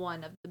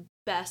one of the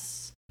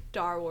best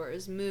Star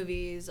Wars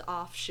movies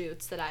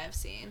offshoots that I have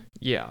seen.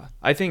 Yeah,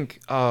 I think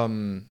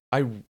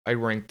I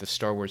ranked the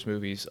Star Wars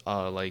movies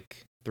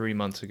like 3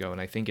 months ago, and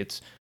I think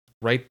it's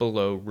right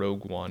below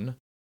Rogue One,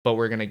 but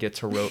we're gonna get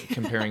to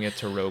comparing it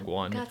to Rogue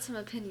One. Got some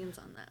opinions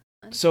on that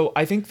one. So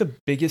I think the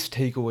biggest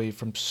takeaway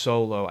from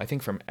Solo, I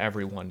think from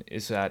everyone,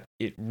 is that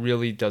it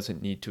really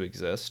doesn't need to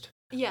exist.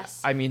 Yes.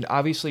 I mean,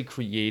 obviously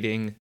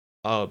creating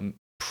a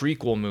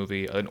prequel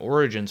movie, an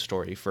origin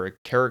story for a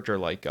character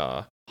like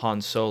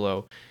Han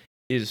Solo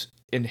is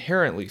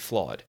inherently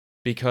flawed,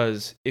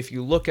 because if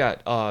you look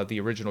at the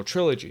original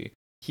trilogy,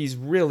 he's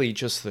really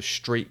just the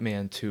straight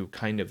man to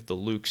kind of the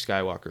Luke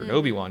Skywalker and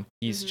Obi-Wan.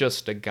 He's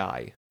just a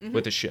guy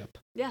with a ship.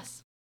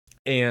 Yes.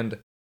 And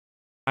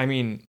I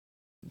mean,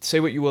 say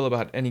what you will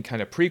about any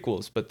kind of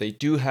prequels, but they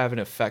do have an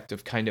effect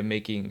of kind of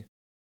making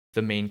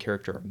the main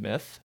character a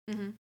myth.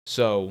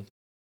 So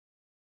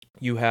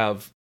you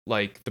have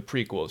like the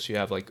prequels, you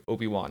have like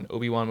Obi-Wan.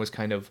 Obi-Wan was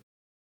kind of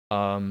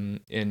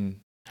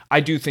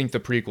I do think the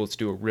prequels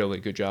do a really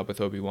good job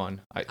with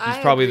Obi-Wan. He's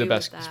probably the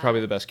best. He's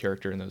probably the best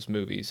character in those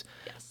movies.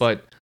 Yes.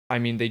 But I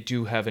mean, they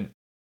do have an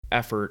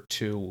effort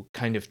to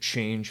kind of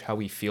change how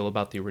we feel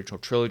about the original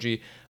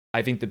trilogy.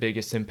 I think the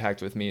biggest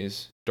impact with me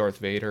is Darth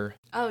Vader.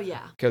 Oh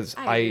yeah. Because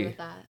I agree with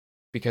that.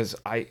 Because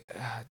I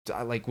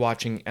like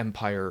watching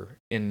Empire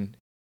in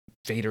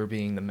Vader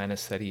being the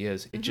menace that he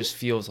is. It just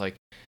feels like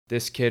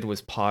this kid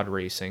was pod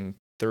racing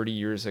 30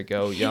 years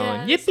ago,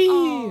 yelling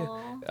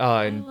 "Yippee!"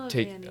 And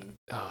take.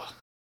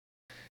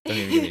 Don't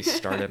even get me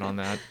started on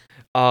that.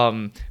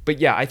 But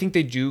yeah, I think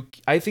they do.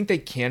 I think they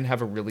can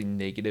have a really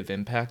negative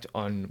impact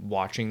on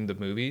watching the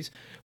movies.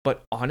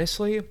 But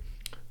honestly,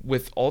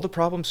 with all the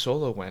problems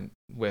Solo went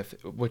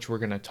with, which we're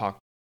gonna talk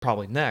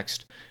probably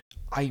next,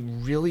 I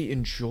really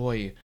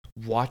enjoy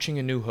watching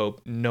A New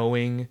Hope,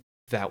 knowing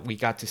that we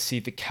got to see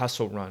the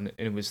Kessel Run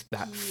and it was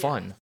that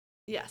fun.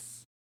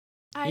 Yes.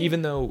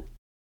 Even though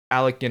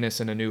Alec Guinness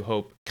in A New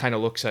Hope kind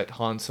of looks at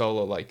Han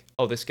Solo like,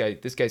 oh, this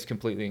guy's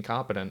completely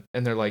incompetent.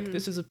 And they're like,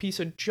 this is a piece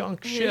of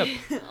junk ship.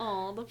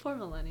 Oh, the poor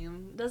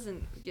Millennium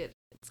doesn't get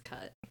its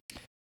cut.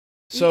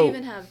 So, you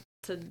even have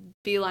to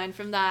beeline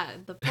from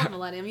that, the poor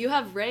Millennium. You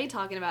have Rey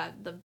talking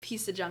about the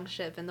piece of junk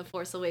ship in The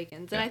Force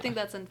Awakens. And I think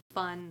that's a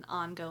fun,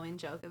 ongoing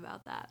joke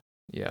about that.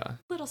 Yeah.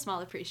 Little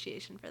small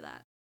appreciation for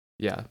that.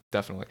 Yeah,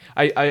 definitely.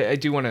 I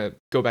do want to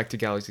go back to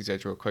Galaxy's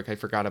Edge real quick. I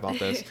forgot about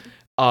this.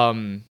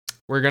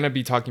 We're going to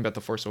be talking about The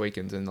Force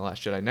Awakens and The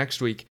Last Jedi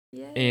next week.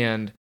 Yay.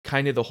 And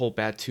kind of the whole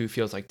Batuu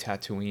feels like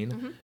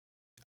Tatooine.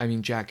 I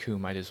mean, Jakku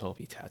might as well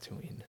be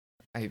Tatooine.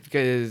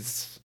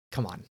 Because,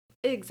 come on.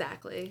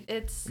 Exactly.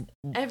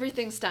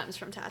 Everything stems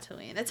from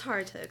Tatooine. It's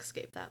hard to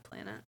escape that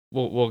planet.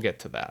 We'll get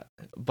to that.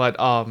 But,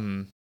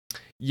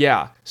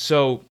 yeah.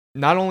 So,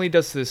 not only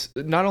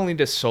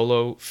does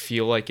Solo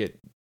feel like it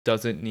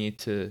doesn't need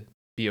to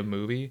be a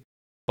movie,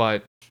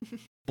 but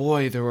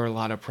boy, there were a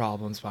lot of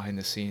problems behind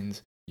the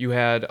scenes. You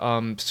had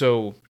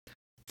so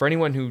for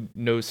anyone who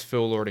knows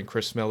Phil Lord and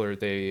Chris Miller,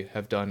 they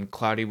have done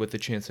Cloudy with a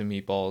Chance of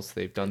Meatballs.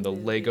 They've done the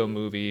Lego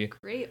Movie.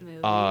 Great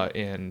movie.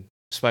 And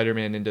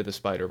Spider-Man Into the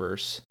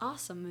Spider-Verse.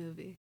 Awesome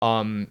movie.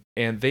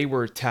 And they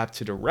were tapped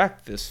to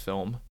direct this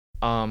film.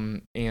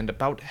 And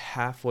about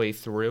halfway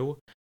through,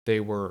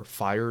 they were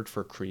fired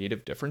for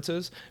creative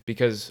differences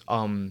because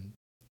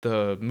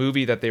the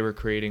movie that they were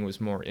creating was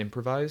more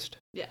improvised.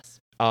 Yes.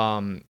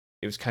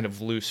 it was kind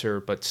of looser,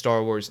 but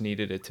Star Wars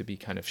needed it to be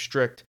kind of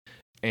strict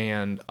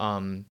and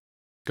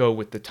go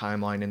with the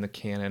timeline and the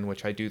canon,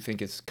 which I do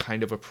think is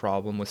kind of a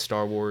problem with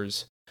Star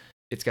Wars.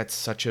 It's got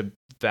such a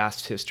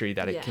vast history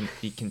that it can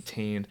be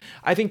contained.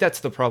 I think that's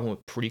the problem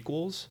with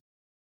prequels,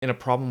 and a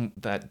problem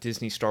that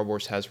Disney Star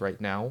Wars has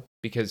right now,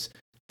 because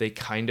they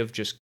kind of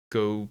just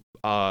go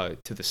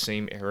to the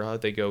same era.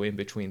 They go in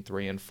between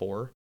 3 and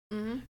 4.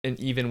 Mm-hmm. And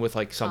even with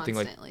like something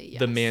constantly, like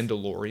The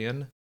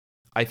Mandalorian,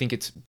 I think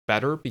it's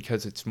better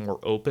because it's more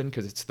open,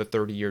 because it's the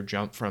 30-year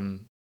jump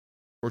from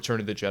Return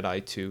of the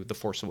Jedi to The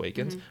Force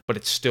Awakens, but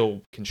it's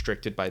still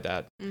constricted by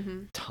that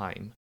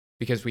time,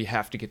 because we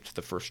have to get to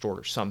the First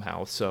Order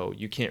somehow. So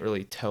you can't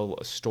really tell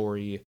a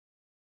story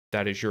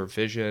that is your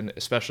vision,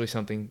 especially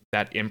something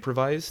that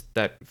improvised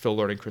that Phil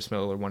Lord and Chris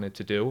Miller wanted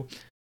to do.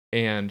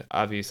 And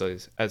obviously,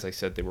 as I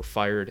said, they were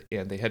fired,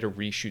 and they had to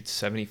reshoot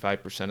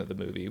 75% of the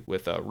movie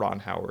with Ron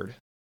Howard.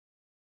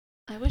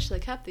 I wish they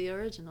kept the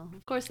original.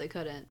 Of course they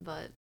couldn't,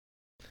 but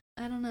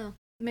I don't know.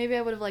 Maybe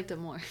I would have liked it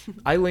more.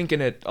 I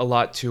liken it a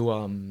lot to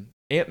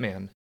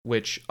Ant-Man,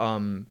 which,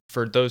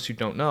 for those who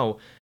don't know,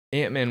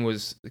 Ant-Man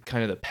was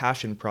kind of the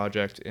passion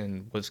project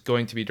and was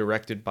going to be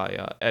directed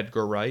by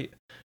Edgar Wright,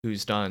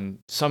 who's done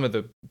some of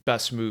the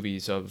best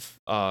movies of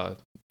the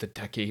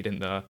decade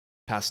and the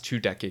past 2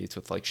 decades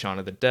with like Shaun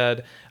of the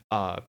Dead,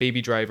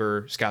 Baby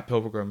Driver, Scott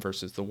Pilgrim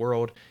versus the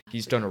World.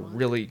 He's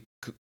done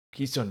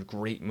he's done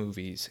great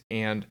movies,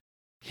 and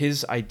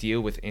his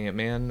idea with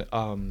Ant-Man,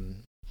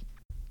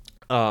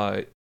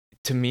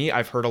 to me,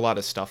 I've heard a lot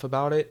of stuff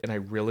about it and I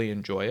really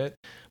enjoy it,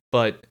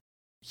 but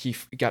he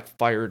got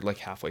fired like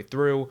halfway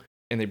through,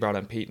 and they brought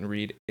on Peyton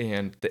Reed,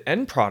 and the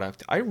end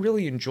product, I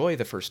really enjoy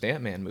the first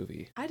Ant-Man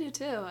movie. I do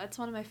too. It's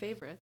one of my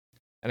favorites.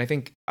 And I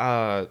think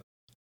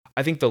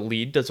the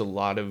lead does a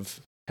lot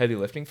of heavy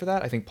lifting for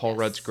that. I think Paul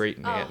Rudd's great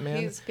in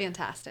Ant-Man. He's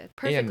fantastic.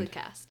 Perfectly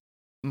cast.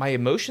 My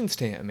emotions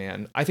to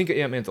Ant-Man, I think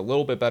Ant-Man's a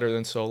little bit better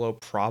than Solo,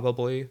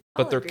 probably,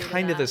 but they're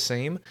kind of the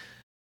same.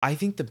 I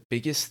think the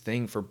biggest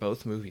thing for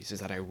both movies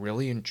is that I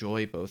really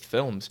enjoy both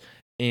films,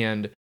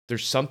 and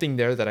there's something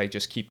there that I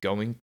just keep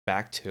going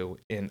back to,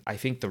 and I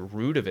think the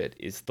root of it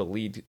is the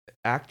lead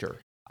actor.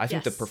 I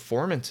think the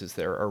performances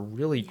there are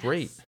really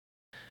great.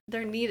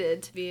 They're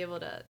needed to be able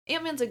to...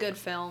 Ant-Man's a good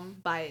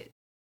film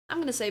I'm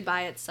going to say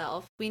by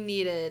itself. We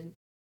needed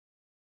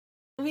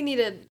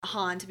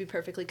Han to be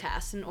perfectly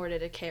cast in order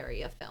to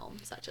carry a film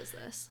such as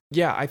this.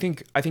 Yeah, I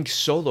think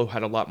Solo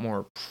had a lot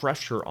more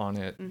pressure on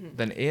it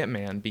than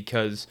Ant-Man,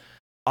 because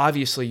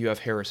obviously you have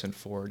Harrison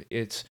Ford.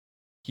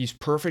 He's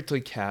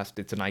perfectly cast.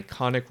 It's an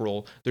iconic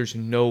role. There's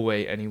no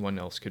way anyone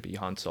else could be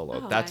Han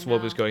Solo. That's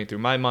what was going through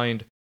my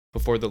mind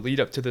before the lead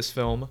up to this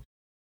film.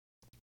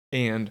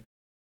 And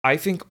I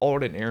think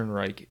Alden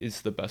Ehrenreich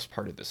is the best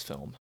part of this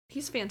film.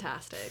 He's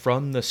fantastic.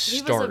 From the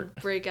start. He was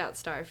a breakout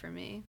star for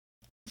me.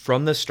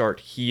 From the start,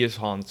 he is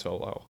Han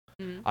Solo.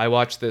 I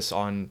watched this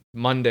on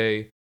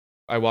Monday.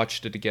 I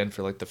watched it again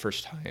for like the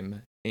first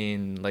time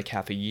in like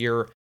half a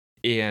year,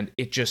 and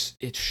it's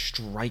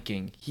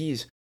striking.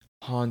 He's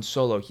Han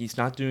Solo. He's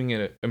not doing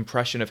an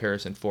impression of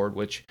Harrison Ford,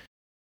 which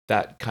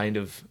that kind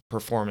of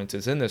performance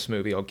is in this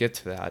movie. I'll get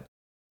to that.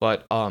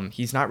 But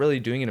he's not really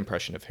doing an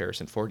impression of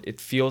Harrison Ford.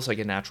 It feels like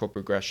a natural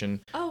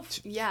progression. Oh,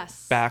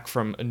 yes. Back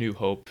from A New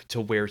Hope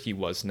to where he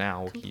was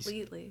now.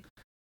 Completely.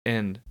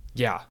 And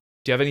yeah.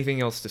 Do you have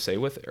anything else to say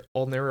with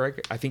Alden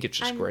Ehrenreich? I think it's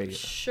just great. I'm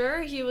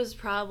sure he was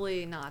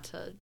probably, not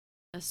to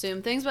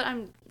assume things, but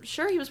I'm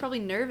sure he was probably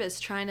nervous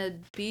trying to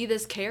be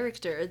this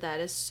character that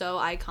is so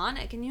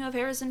iconic, and you have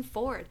Harrison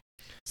Ford.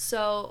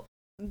 So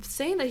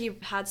saying that he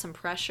had some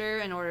pressure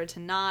in order to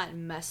not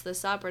mess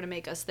this up or to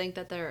make us think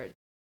that there are,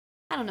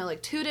 I don't know,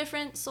 like 2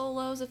 different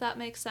Solos, if that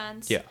makes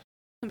sense. Yeah.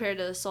 Compared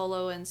to the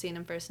Solo and seeing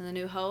him first in The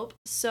New Hope.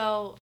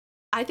 So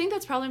I think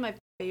that's probably my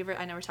favorite.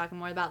 I know we're talking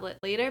more about it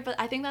later, but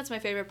I think that's my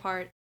favorite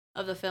part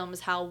of the film,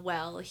 is how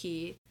well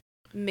he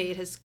made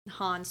his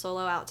Han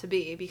Solo out to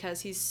be,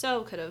 because he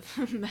so could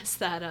have messed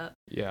that up.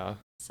 Yeah.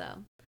 So.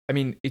 I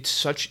mean, it's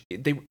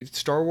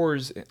Star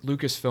Wars,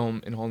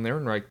 Lucasfilm, and Alden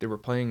Ehrenreich, they were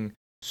playing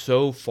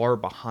so far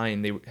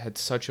behind. They had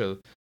such a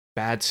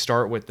bad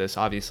start with this,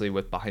 obviously,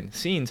 with behind the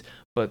scenes,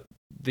 but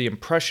the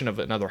impression of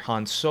another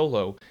Han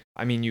Solo,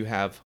 I mean, you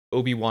have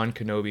Obi-Wan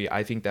Kenobi.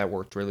 I think that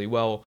worked really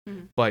well,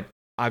 but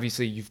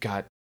obviously you've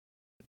got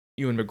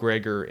Ewan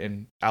McGregor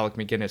and Alec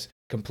McGuinness,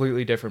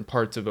 completely different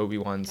parts of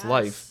Obi-Wan's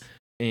life.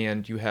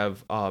 And you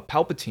have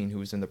Palpatine, who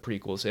was in the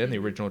prequels and the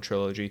original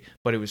trilogy,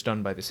 but it was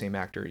done by the same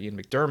actor,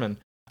 Ian McDiarmid.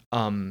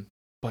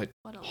 But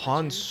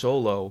Han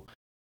Solo,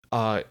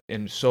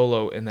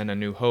 and then A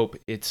New Hope,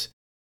 it's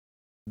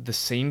the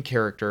same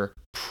character,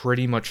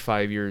 pretty much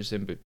 5 years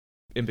in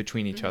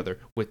between each other,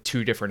 with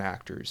 2 different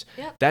actors.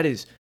 Yep.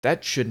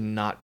 That should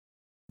not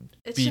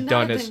be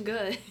done as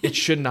good. It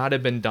should not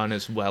have been done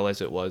as well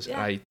as it was.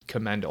 Yeah. I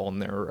commend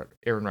Alden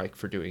Ehrenreich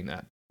for doing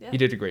that. Yeah. He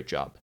did a great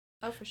job.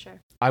 Oh, for sure.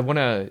 I want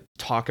to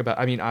talk about,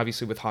 I mean,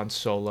 obviously with Han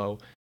Solo,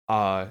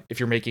 if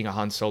you're making a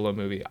Han Solo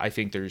movie, I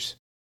think there's,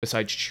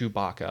 besides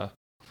Chewbacca,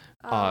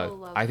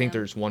 I think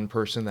there's one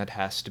person that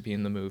has to be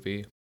in the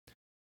movie.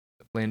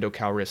 Lando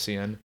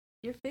Calrissian.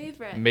 Your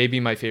favorite. Maybe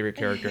my favorite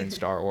character in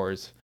Star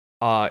Wars.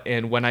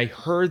 And when I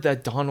heard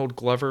that Donald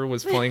Glover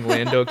was playing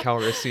Lando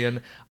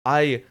Calrissian,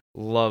 I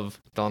love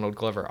Donald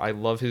Glover. I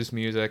love his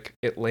music.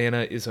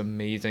 Atlanta is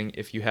amazing.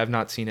 If you have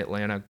not seen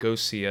Atlanta, go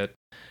see it.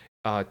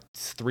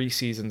 It's 3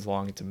 seasons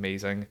long. It's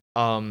amazing.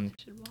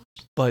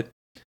 But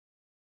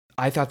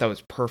I thought that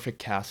was perfect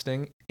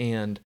casting.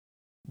 And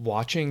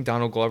watching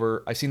Donald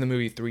Glover, I've seen the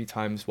movie 3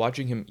 times.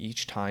 Watching him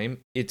each time,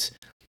 it's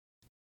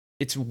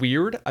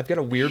weird. I've got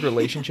a weird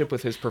relationship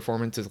with his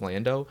performance as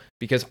Lando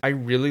because I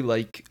really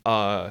like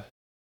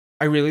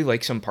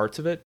some parts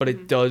of it, but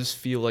it does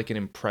feel like an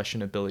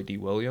impression of Billy D.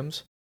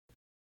 Williams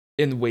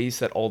in ways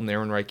that Alden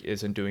Ehrenreich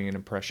isn't doing an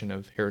impression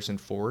of Harrison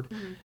Ford.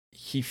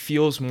 He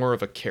feels more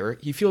of a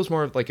He feels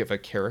more of a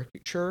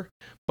caricature,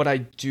 but I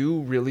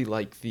do really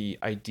like the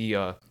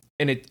idea,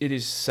 and it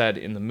is said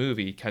in the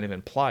movie, kind of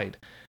implied,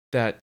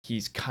 that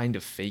he's kind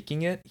of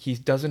faking it. He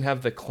doesn't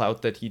have the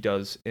clout that he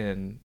does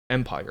in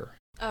Empire.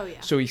 Oh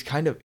yeah. So it's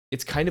kind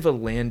of a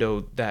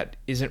Lando that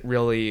isn't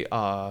really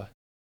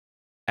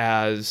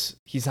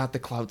he's not the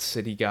Cloud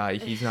City guy.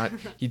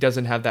 He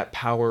doesn't have that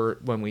power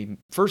when we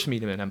first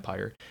meet him in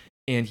Empire,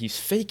 and he's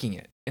faking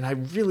it. And I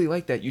really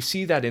like that. You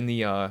see that in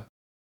the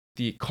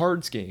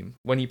cards game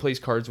when he plays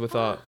cards with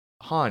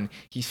Han.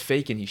 He's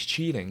faking, he's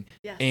cheating.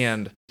 Yes.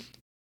 And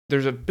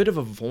there's a bit of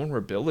a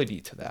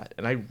vulnerability to that,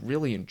 and I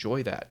really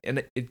enjoy that.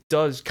 And it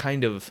does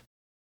kind of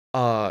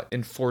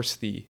enforce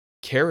the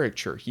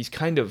caricature. He's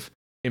kind of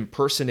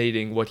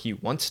impersonating what he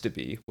wants to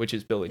be, which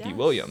is Billy D.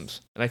 Williams.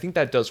 And I think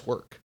that does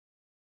work.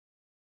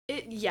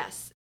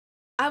 Yes.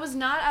 I was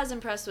not as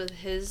impressed with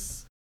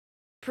his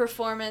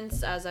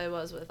performance as I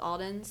was with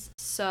Alden's.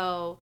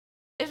 So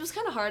it was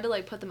kind of hard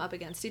to put them up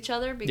against each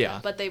other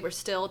but they were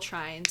still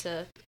trying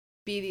to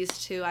be these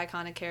 2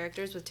 iconic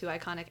characters with 2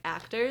 iconic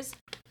actors.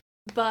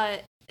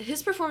 But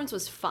his performance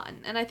was fun,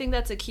 and I think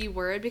that's a key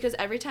word because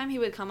every time he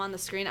would come on the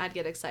screen, I'd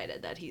get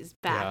excited that he's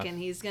back and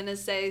he's going to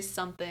say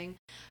something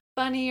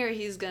funny or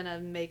he's going to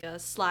make a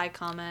sly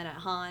comment at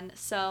Han.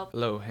 So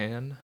hello,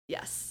 Han.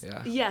 Yes.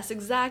 Yeah. Yes,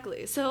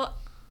 exactly. So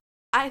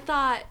I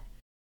thought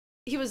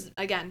he was,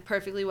 again,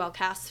 perfectly well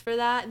cast for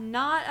that.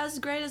 Not as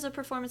great as a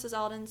performance as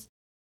Alden's,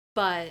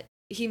 but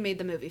he made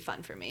the movie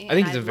fun for me. I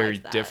think it's a very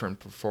different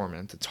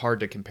performance. It's hard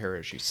to compare,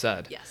 as you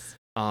said. Yes.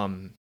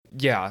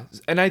 Yeah,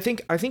 and I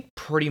think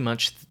pretty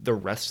much the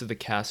rest of the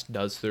cast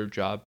does their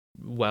job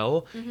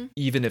well,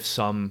 even if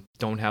some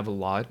don't have a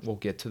lot. We'll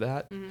get to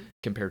that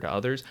compared to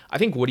others. I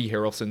think Woody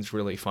Harrelson's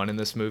really fun in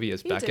this movie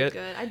as Beckett. He did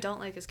good. I don't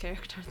like his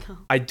character though.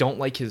 I don't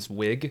like his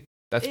wig.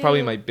 That's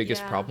probably my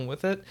biggest problem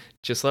with it.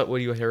 Just let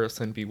Woody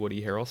Harrelson be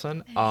Woody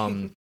Harrelson.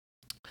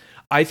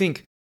 I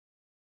think,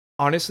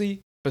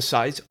 honestly,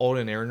 besides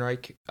Alden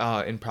Ehrenreich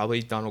and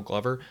probably Donald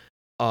Glover,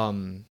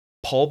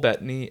 Paul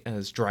Bettany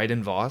as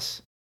Dryden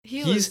Voss.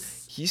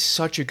 He's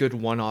such a good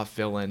one-off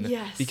villain.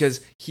 Yes.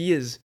 Because he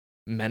is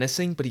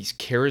menacing, but he's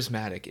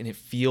charismatic and it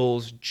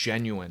feels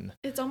genuine.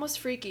 It's almost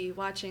freaky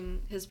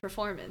watching his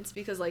performance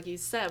because, like you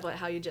said,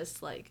 how you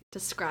just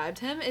described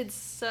him, it's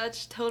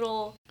such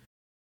total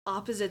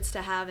opposites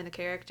to have in a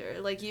character.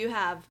 Like you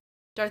have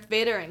Darth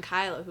Vader and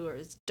Kylo who are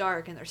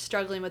dark and they're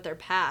struggling with their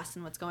past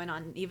and what's going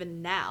on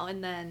even now,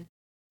 and then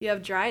you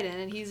have Dryden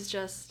and he's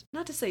just,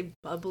 not to say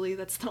bubbly,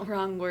 that's the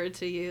wrong word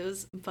to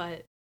use,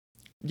 but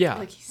yeah,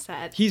 like you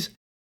said, he's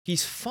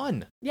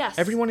fun. Yes,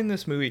 everyone in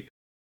this movie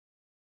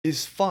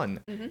is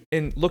fun.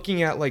 And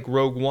looking at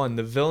Rogue One,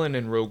 the villain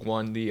in Rogue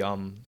One,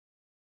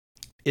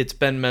 it's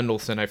Ben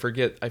Mendelsohn. I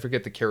forget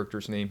the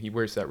character's name. He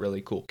wears that really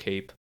cool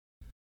cape.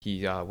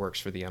 He works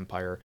for the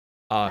Empire.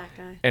 That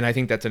guy. And I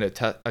think that's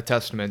a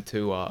testament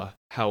to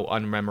how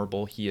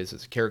unmemorable he is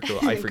as a character.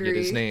 I forget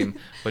his name,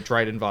 but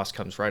Dryden Voss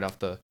comes right off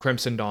the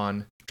Crimson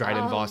Dawn.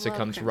 Dryden Voss, it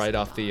comes right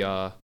off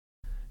the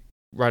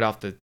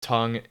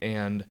tongue,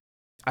 and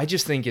I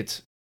just think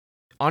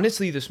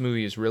honestly, this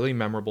movie is really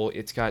memorable.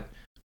 It's got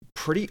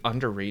pretty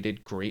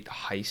underrated, great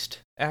heist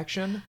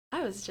action.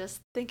 I was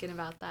just thinking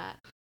about that.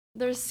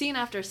 There's scene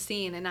after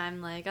scene, and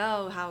I'm like,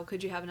 oh, how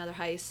could you have another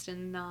heist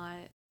and not?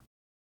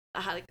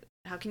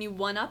 How can you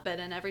one-up it?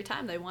 And every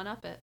time they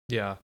one-up it.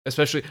 Yeah,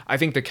 especially, I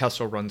think the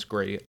Kessel Run's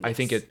great. Yes. I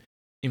think it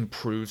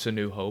improves A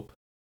New Hope,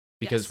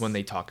 because when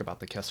they talk about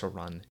the Kessel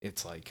Run,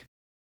 it's like,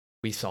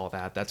 we saw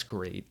that. That's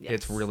great. Yes.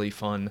 It's really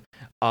fun.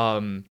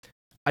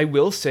 I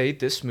will say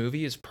this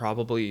movie is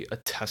probably a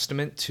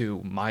testament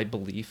to my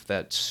belief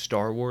that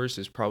Star Wars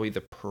is probably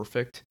the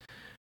perfect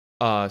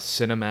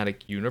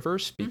cinematic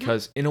universe,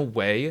 because in a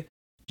way,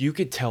 you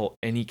could tell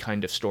any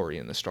kind of story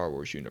in the Star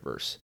Wars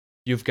universe.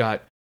 You've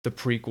got the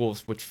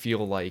prequels, which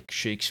feel like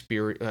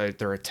Shakespeare,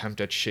 their attempt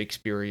at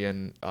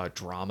Shakespearean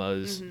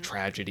dramas,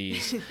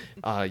 tragedies.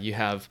 You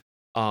have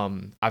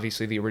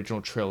obviously the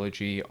original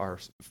trilogy are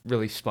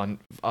really fun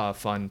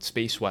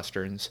space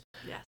westerns.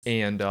 Yes.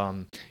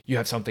 And you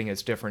have something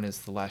as different as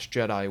The Last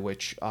Jedi,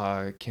 which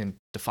can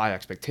defy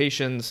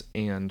expectations,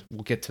 and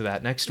we'll get to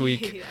that next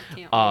week.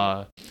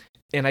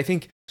 And I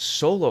think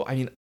Solo, I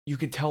mean, you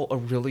could tell a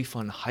really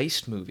fun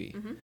heist movie.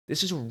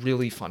 this is a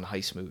really fun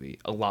heist movie,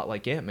 a lot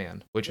like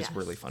Ant-Man, which is a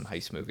really Yes. fun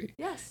heist movie.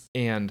 Yes.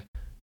 And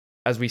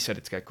as we said,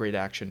 it's got great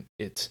action.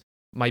 It's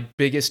my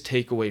biggest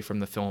takeaway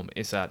from the film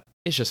is that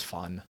it's just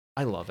fun.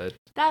 I love it.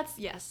 That's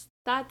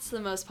the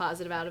most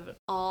positive out of it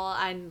all.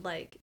 I'm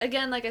like,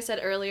 again, like I said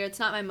earlier, it's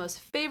not my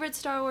most favorite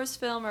Star Wars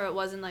film, or it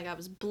wasn't like I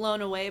was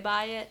blown away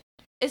by it.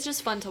 It's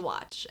just fun to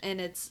watch, and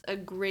it's a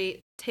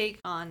great take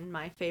on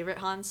my favorite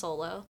Han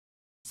Solo.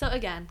 So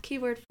again,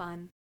 keyword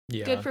fun.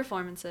 Yeah. Good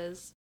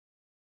performances.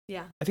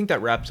 Yeah. I think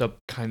that wraps up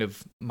kind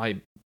of my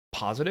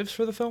positives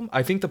for the film.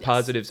 I think the Yes.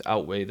 positives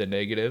outweigh the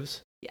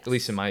negatives, Yes. at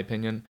least in my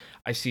opinion.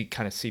 I see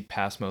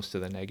past most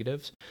of the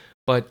negatives.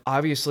 But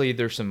obviously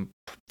there's some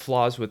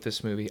flaws with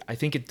this movie. I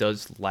think it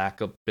does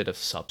lack a bit of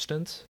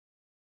substance.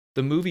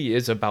 The movie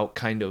is about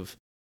kind of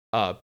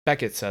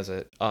Beckett says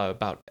it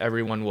about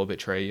everyone will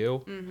betray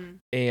you. Mm-hmm.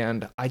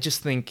 And I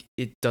just think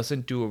it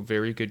doesn't do a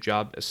very good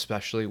job,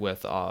 especially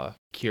with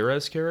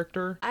Kira's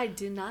character. I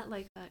do not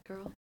like that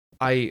girl.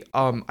 I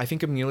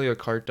think Amelia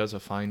Clarke does a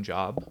fine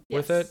job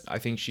with it. Yes. I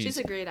think She's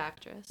a great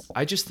actress.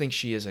 I just think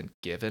she isn't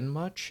given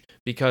much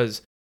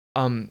because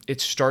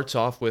it starts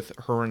off with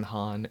her and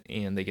Han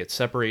and they get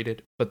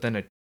separated, but then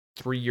a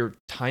 3-year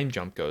time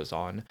jump goes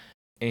on,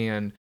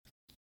 and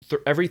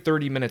every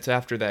 30 minutes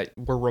after that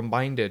we're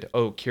reminded,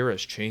 oh,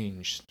 Kira's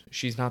changed.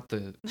 She's not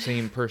the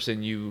same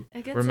person you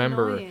It gets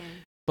remember. annoying.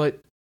 But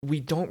we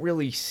don't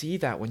really see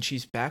that when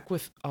she's back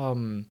with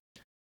Han.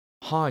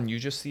 You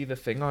just see the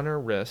thing on her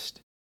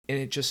wrist, and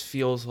it just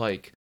feels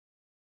like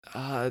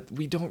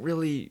we don't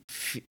really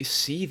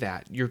see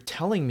that. You're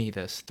telling me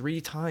this 3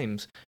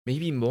 times,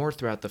 maybe more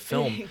throughout the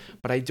film,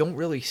 but I don't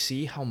really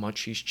see how much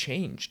she's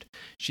changed.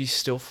 She's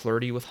still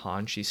flirty with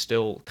Han. She's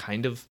still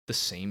kind of the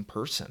same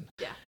person.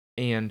 Yeah.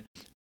 And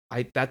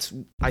I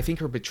think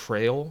her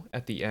betrayal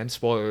at the end,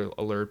 spoiler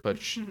alert, but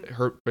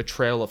her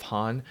betrayal of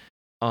Han,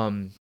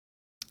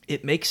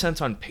 it makes sense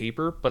on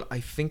paper, but I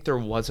think there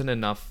wasn't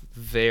enough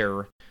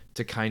there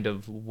to kind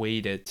of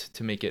weight it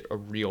to make it a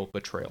real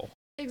betrayal.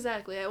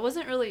 Exactly. I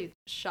wasn't really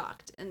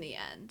shocked in the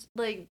end.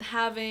 Like,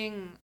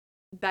 having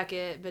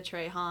Beckett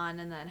betray Han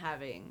and then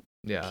having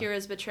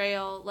Kira's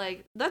betrayal,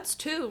 like, that's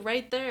 2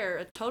 right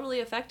there,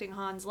 totally affecting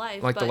Han's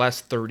life. Like, the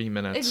last 30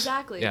 minutes.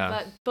 Exactly. Yeah.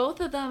 But both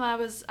of them,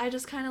 I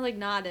just kind of, like,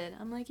 nodded.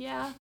 I'm like,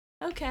 yeah,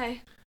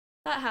 okay,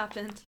 that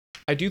happened.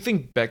 I do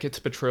think Beckett's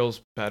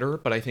betrayal's better,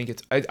 but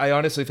I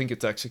honestly think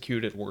it's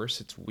executed worse.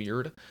 It's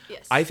weird.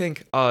 Yes. I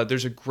think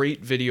there's a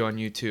great video on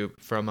YouTube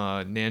from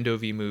Nando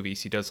V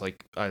Movies. He does,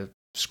 like,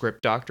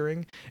 script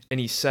doctoring, and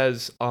he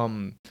says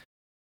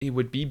it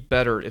would be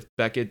better if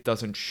Beckett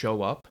doesn't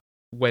show up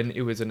when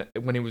it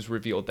was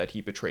revealed that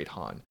he betrayed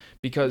Han,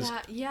 because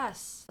that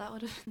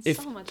would have been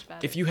so much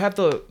better. If you have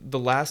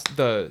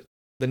the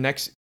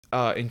next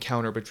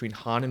encounter between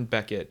Han and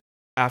Beckett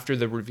after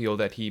the reveal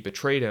that he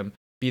betrayed him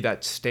be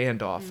that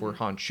standoff where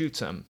Han shoots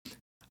him,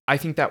 I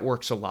think that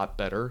works a lot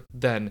better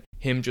than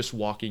him just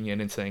walking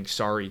in and saying,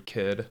 "Sorry,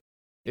 kid."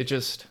 It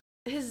just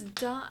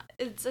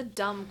it's a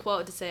dumb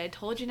quote to say, "I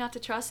told you not to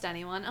trust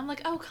anyone." I'm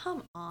like, oh,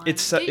 come on.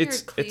 It's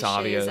obvious.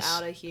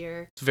 Out of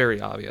here. It's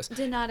very obvious.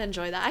 Did not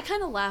enjoy that. I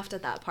kind of laughed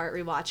at that part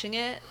rewatching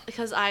it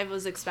because I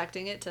was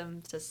expecting it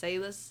to say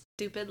this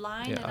stupid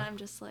line, and I'm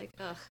just like,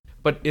 ugh.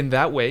 But in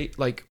that way,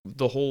 like,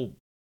 the whole,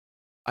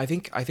 I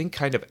think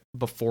kind of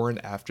before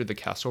and after the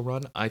Castle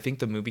Run, I think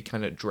the movie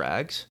kind of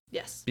drags.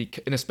 Yes.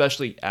 And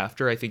especially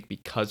after, I think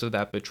because of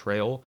that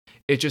betrayal,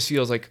 it just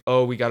feels like,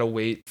 oh, we gotta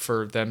wait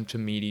for them to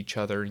meet each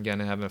other again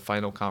and have a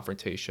final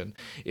confrontation.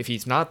 If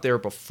he's not there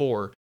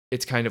before,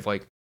 it's kind of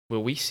like,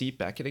 will we see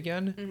Beckett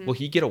again? Mm-hmm. Will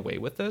he get away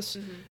with this?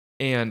 Mm-hmm.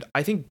 And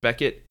I think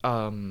Beckett,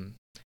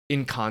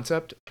 in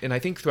concept, and I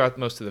think throughout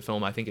most of the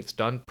film, I think it's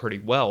done pretty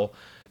well,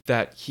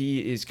 that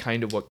he is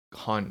kind of what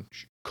Han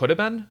could have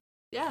been.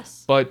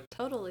 Yes, but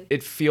totally.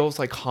 It feels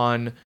like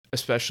Han,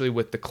 especially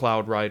with the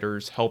Cloud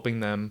Riders,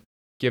 helping them,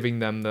 giving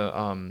them the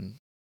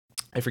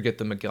I forget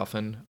the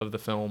MacGuffin of the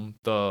film,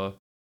 it's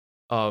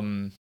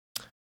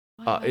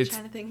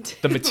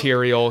the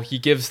material. He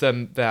gives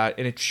them that,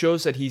 and it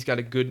shows that he's got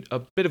a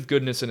bit of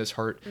goodness in his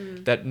heart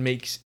that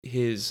makes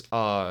his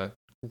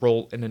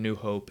role in A New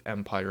Hope,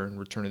 Empire, and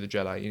Return of the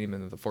Jedi, and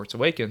even in The Force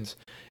Awakens,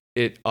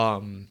 it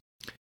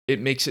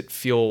makes it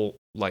feel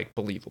like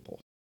believable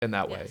in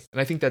that way. And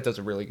I think that does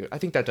a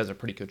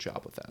pretty good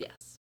job with that.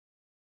 Yes.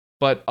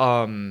 But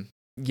I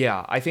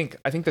think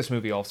this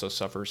movie also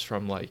suffers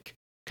from, like,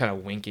 kind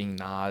of winking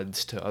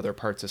nods to other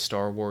parts of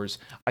Star Wars.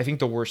 I think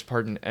the worst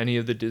part in any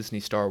of the Disney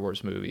Star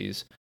Wars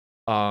movies,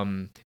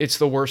 it's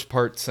the worst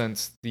part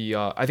since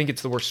I think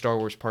it's the worst Star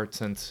Wars part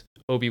since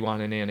Obi-Wan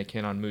and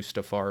Anakin on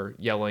Mustafar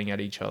yelling at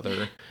each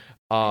other.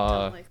 I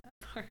don't like that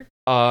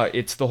part.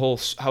 It's the whole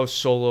how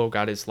Solo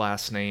got his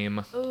last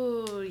name.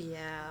 Oh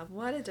yeah,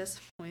 what a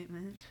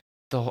disappointment.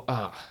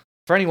 For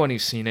anyone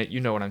who's seen it, you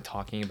know what I'm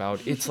talking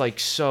about. It's like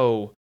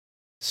so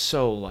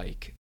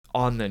like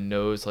on the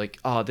nose, like,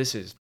 oh, this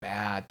is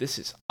bad. This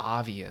is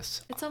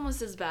obvious. It's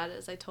almost as bad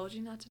as I told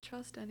you not to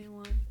trust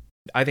anyone.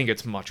 I think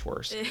it's much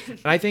worse. And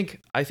I think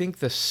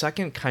the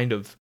second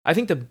I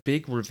think the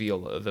big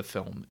reveal of the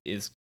film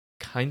is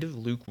kind of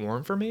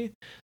lukewarm for me.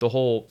 The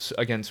whole,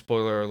 again,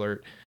 spoiler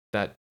alert,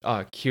 that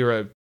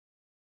Kira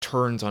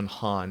turns on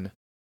Han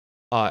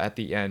at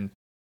the end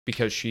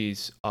because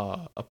she's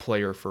a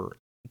player for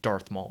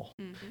Darth Maul,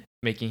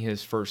 making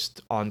his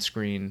first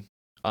on-screen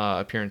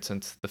appearance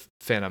since the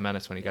Phantom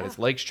Menace when he got his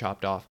legs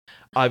chopped off.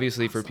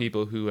 Obviously, for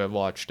people who have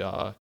watched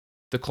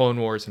the Clone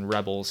Wars and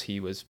Rebels,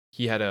 he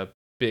had a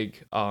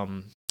big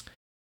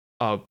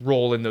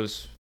role in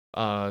those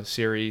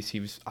series.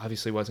 He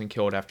obviously wasn't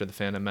killed after the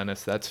Phantom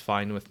Menace. That's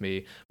fine with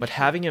me. But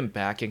having him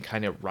back and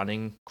kind of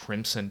running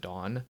Crimson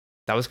Dawn,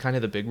 that was kind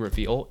of the big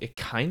reveal. It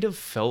kind of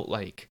felt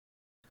like,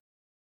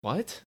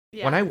 what?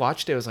 Yeah. When I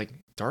watched it, I was like,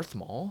 Darth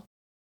Maul?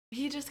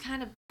 He just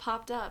kind of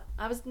popped up.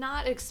 I was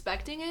not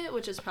expecting it,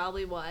 which is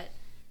probably what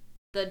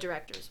the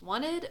directors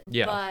wanted,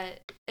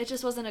 but it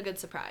just wasn't a good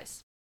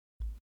surprise.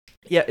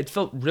 Yeah, it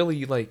felt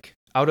really, like,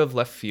 out of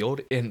left field,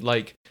 and,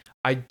 like,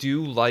 I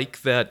do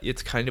like that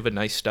it's kind of a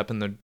nice step in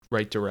the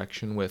right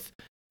direction with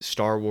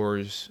Star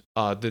Wars,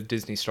 the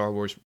Disney Star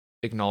Wars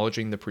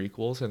acknowledging the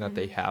prequels and that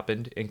they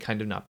happened and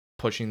kind of not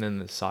pushing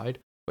them aside,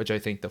 which I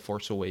think The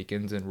Force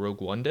Awakens and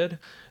Rogue One did.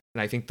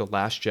 And I think The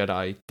Last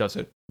Jedi does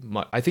it.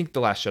 I think The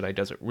Last Jedi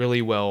does it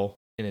really well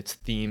in its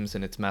themes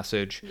and its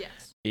message.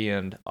 Yes.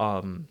 And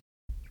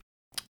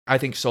I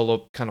think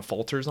Solo kind of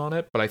falters on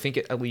it, but I think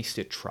at least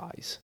it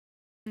tries.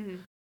 Mm-hmm.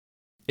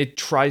 It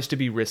tries to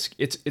be risky.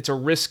 It's a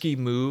risky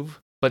move,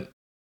 but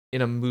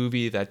in a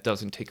movie that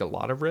doesn't take a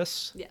lot of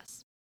risks.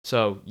 Yes.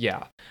 So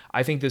yeah,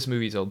 I think this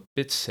movie's a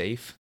bit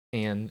safe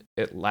and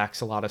it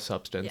lacks a lot of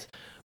substance,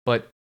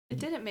 but it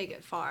didn't make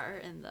it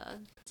far in the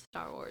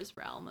Star Wars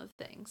realm of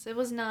things. It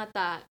was not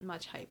that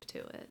much hype to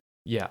it.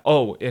 Yeah.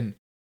 Oh, and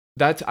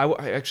that's I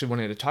actually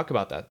wanted to talk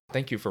about that.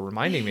 Thank you for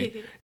reminding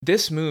me.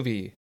 This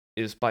movie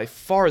is by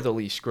far the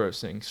least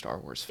grossing Star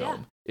Wars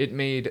film. Yeah. It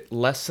made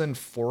less than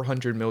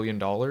 $400 million,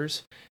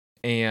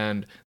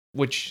 and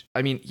which,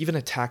 I mean, even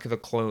Attack of the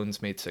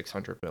Clones made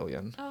 $600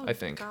 million, I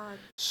think. God.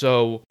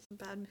 So, it's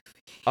a bad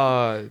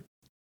movie.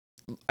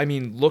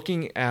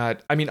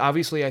 I mean,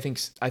 obviously, I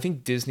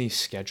think Disney's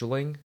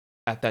scheduling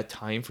at that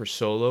time for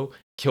Solo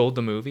killed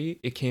the movie.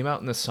 It came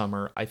out in the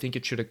summer. I think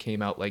it should have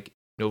came out like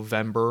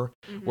November,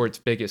 where its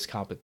biggest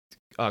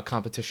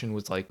competition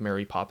was like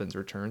Mary Poppins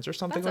Returns or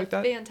something like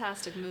that. That's a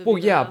fantastic movie. Well,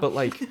 yeah, but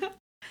like,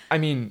 I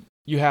mean,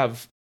 you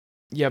have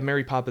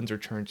Mary Poppins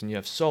Returns and you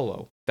have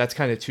Solo. That's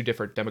kind of two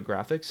different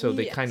demographics, so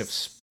they kind of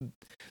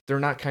they're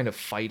not kind of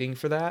fighting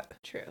for that.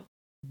 True.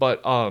 But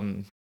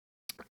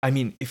I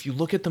mean, if you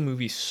look at the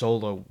movie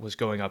Solo was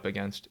going up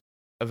against,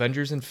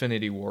 Avengers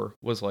Infinity War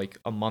was like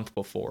a month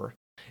before,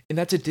 and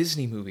that's a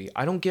Disney movie.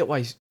 I don't get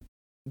why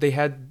they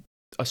had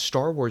a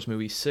Star Wars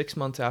movie 6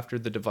 months after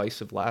the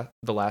device of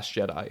The Last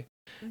Jedi,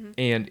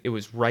 and it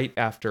was right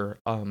after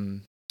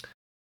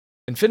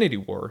Infinity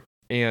War.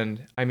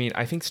 And I mean,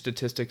 I think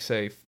statistics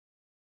say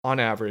on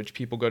average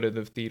people go to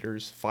the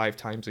theaters 5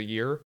 times a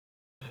year.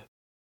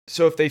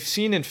 So if they've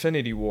seen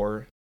Infinity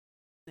War,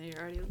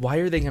 why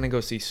are they going to go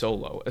see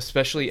Solo?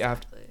 Especially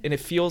after, and it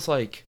feels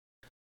like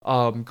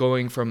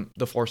going from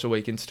The Force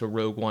Awakens to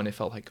Rogue One, it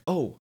felt like,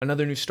 oh,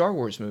 another new Star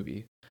Wars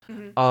movie.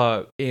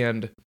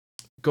 And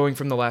going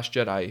from The Last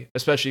Jedi,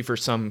 especially for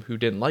some who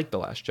didn't like The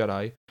Last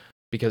Jedi,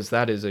 because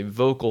that is a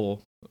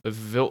vocal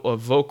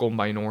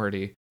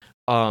minority,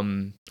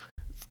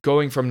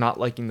 going from not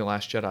liking The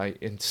Last Jedi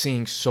and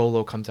seeing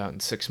Solo comes out in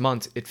 6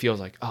 months, it feels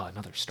like, oh,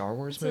 another Star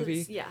Wars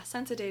movie.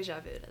 Sense of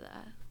deja vu to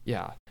that.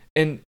 Yeah,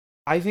 and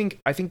I think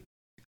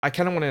I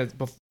kind of want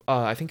to.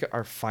 I think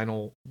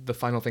the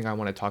final thing I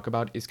want to talk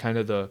about is kind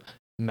of the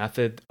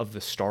method of the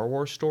Star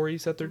Wars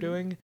stories that they're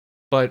doing.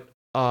 But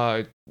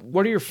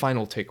what are your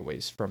final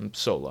takeaways from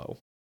Solo?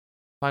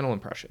 Final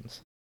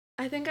impressions.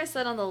 I think I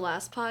said on the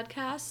last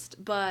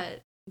podcast,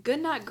 but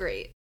good, not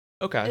great.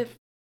 Okay. If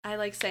I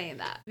like saying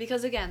that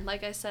because again,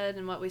 like I said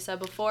and what we said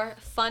before,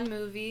 fun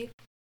movie.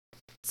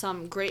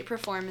 Some great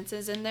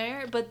performances in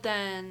there, but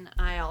then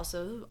I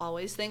also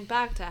always think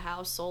back to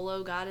how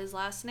Solo got his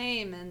last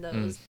name and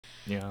those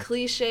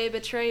cliche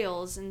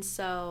betrayals, and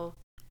so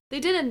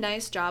they did a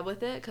nice job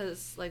with it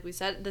because, like we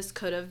said, this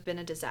could have been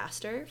a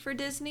disaster for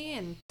Disney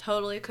and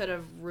totally could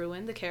have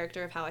ruined the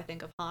character of how I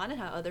think of Han and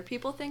how other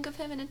people think of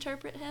him and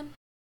interpret him.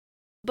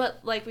 But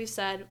like we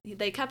said,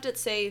 they kept it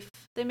safe.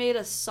 They made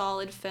a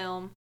solid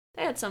film.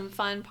 They had some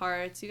fun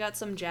parts. You got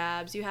some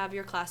jabs. You have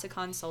your classic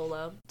Han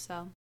Solo.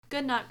 So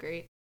good, not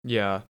great.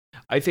 Yeah,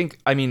 I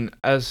mean,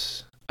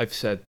 as I've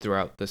said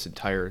throughout this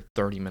entire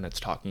 30 minutes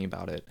talking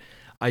about it,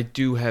 I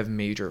do have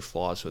major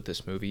flaws with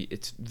this movie.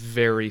 It's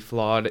very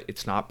flawed.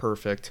 It's not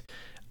perfect.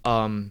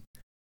 And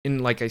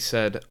like I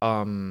said,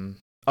 I'll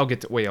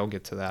get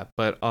to that.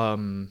 But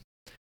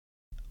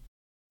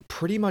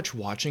pretty much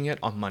watching it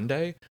on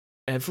Monday,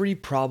 every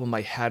problem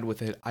I had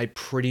with it, I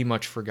pretty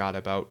much forgot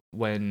about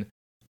when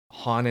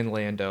Han and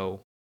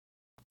Lando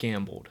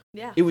gambled.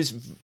 Yeah. It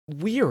was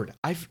weird.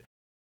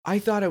 I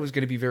thought I was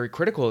going to be very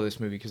critical of this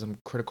movie because I'm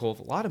critical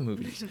of a lot of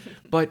movies,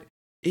 but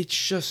it's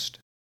just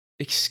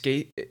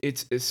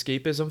it's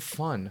escapism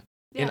fun.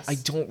 Yes. And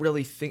I don't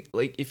really think,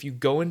 like, if you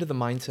go into the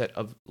mindset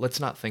of let's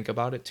not think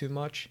about it too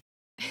much,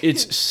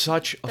 it's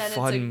such a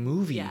fun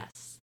movie.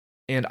 Yes.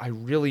 And I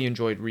really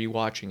enjoyed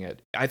rewatching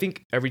it. I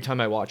think every time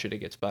I watch it, it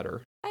gets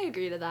better. I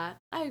agree to that.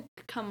 I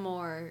become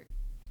more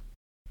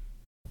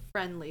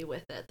friendly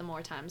with it the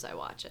more times I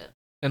watch it.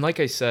 And like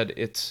I said,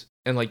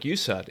 and like you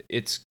said,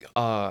 it's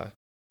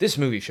this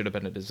movie should have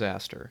been a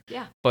disaster.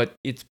 Yeah. But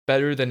it's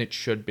better than it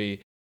should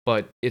be.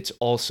 But it's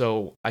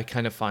also, I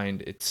kind of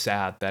find it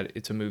sad that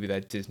it's a movie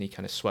that Disney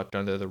kind of swept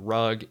under the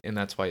rug, and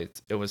that's why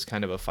it was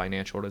kind of a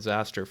financial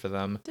disaster for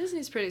them.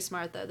 Disney's pretty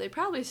smart, though. They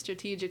probably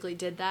strategically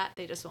did that.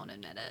 They just won't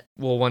admit it.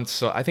 Well,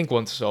 I think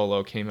once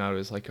Solo came out, it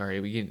was like, all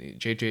right, we get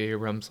J.J.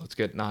 Abrams, let's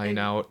get 9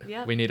 out.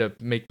 Yep. We need to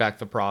make back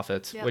the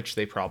profits, Yep. which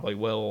they probably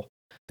will.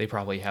 They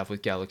probably have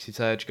with Galaxy's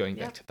Edge, going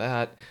back to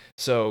that.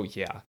 So,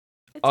 yeah.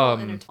 It's all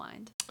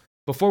intertwined.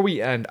 Before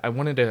we end, I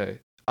wanted to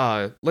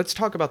let's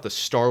talk about the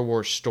Star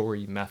Wars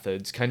story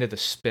methods, kind of the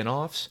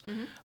spin-offs.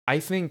 Mm-hmm.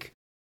 I think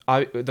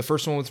the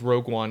first one was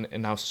Rogue One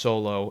and now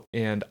Solo,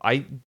 and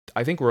I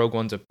think Rogue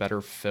One's a better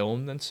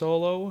film than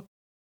Solo,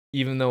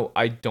 even though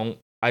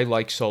I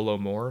like Solo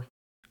more.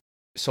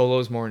 Solo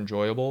is more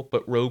enjoyable,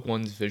 but Rogue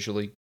One's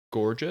visually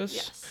gorgeous.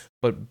 Yes.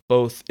 But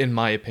both, in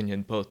my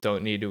opinion, both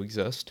don't need to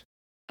exist.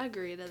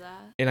 Agree to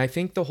that. And I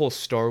think the whole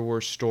Star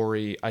Wars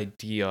story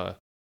idea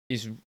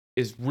is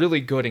really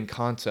good in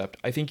concept.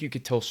 I think you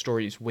could tell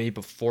stories way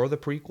before the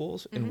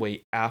prequels and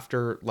way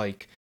after,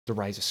 like, The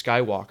Rise of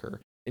Skywalker.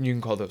 And you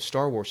can call those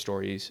Star Wars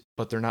stories,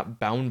 but they're not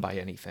bound by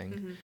anything.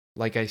 Mm-hmm.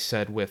 Like I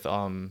said with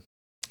the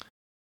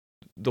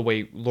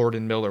way Lord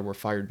and Miller were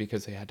fired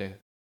because they had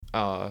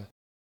to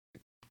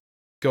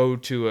go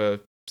to a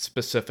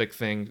specific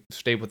thing,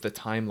 stay with the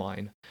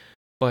timeline.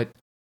 But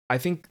I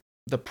think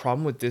the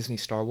problem with Disney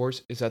Star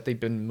Wars is that they've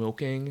been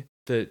milking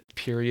the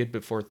period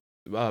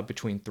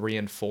between 3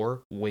 and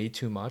 4 way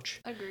too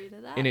much. Agree to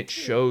that. And it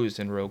too. shows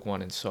in Rogue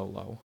One and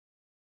Solo.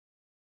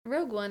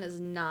 Rogue One is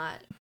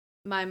not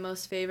my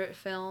most favorite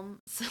film,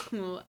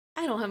 so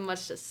I don't have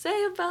much to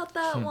say about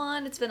that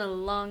one. It's been a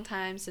long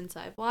time since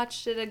I've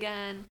watched it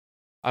again.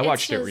 I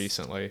watched it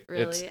recently.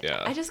 Really,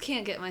 yeah. I just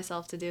can't get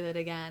myself to do it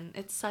again.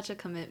 It's such a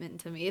commitment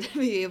to me to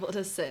be able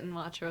to sit and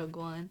watch Rogue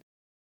One.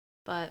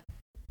 But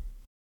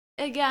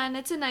again,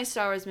 it's a nice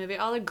Star Wars movie.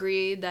 I'll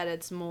agree that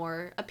it's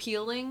more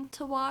appealing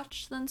to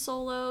watch than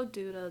Solo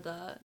due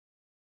to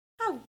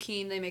how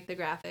keen they make the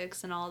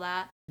graphics and all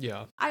that.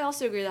 Yeah. I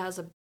also agree that it has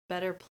a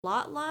better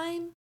plot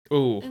line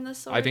Ooh, in the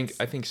Swords.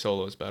 I think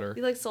Solo's better.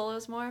 You like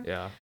Solo's more?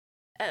 Yeah.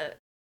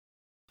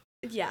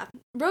 Yeah.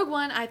 Rogue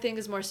One, I think,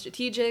 is more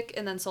strategic,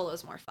 and then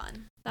Solo's more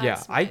fun.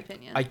 That's my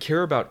opinion. I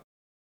care about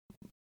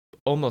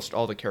almost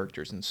all the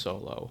characters in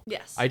Solo.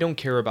 Yes. I don't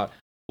care about...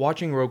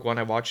 Watching Rogue One,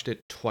 I watched it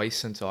twice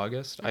since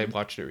August. I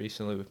watched it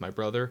recently with my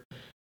brother.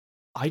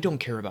 I don't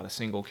care about a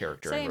single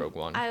character in Rogue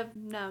One.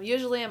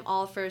 Usually I'm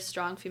all for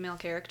strong female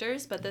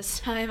characters, but this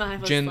time I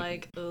was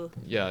like, ugh.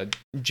 Yeah,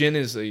 Jyn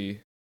is a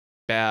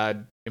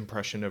bad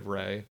impression of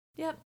Rey.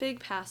 Yep, big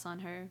pass on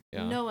her.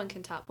 Yeah. No one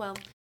can top. Well,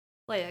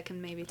 Leia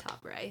can maybe top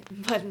Rey,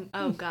 but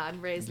oh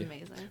god, Rey's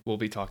amazing. We'll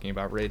be talking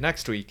about Rey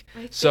next week.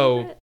 My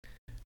so,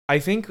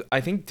 favorite. I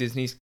think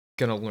Disney's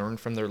gonna learn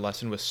from their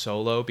lesson with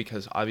Solo,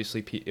 because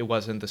obviously it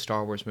wasn't the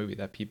Star Wars movie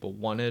that people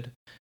wanted,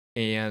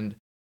 and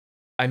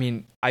I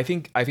mean, I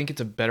think it's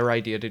a better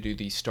idea to do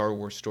these Star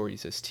Wars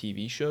stories as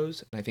TV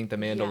shows, and I think The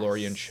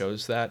Mandalorian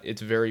shows that.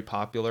 It's very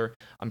popular.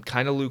 I'm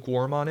kind of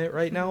lukewarm on it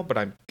right now,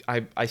 but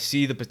I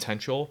see the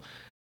potential,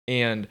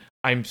 and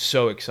I'm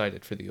so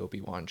excited for the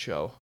Obi-Wan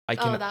show.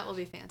 That will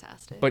be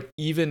fantastic. But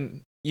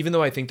even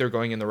though I think they're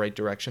going in the right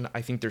direction,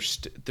 I think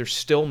they're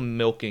still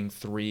milking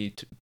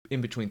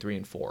in between 3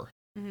 and 4.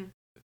 Mm-hmm.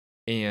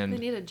 And they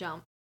need a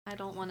jump. I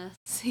don't want to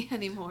see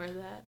any more of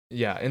that.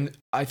 Yeah, and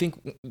I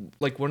think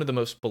like one of the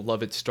most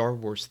beloved Star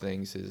Wars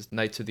things is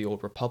Knights of the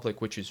Old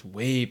Republic, which is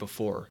way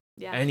before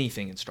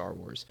anything in Star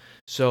Wars.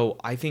 So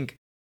I think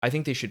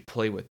they should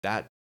play with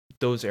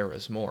those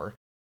eras more.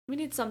 We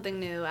need something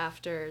new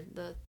after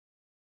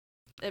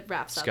it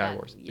wraps up.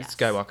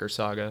 Skywalker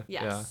saga.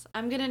 Yes. Yeah.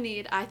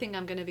 I think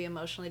I'm gonna be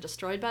emotionally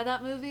destroyed by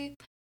that movie.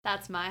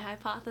 That's my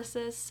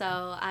hypothesis.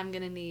 So I'm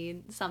gonna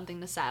need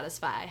something to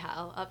satisfy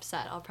how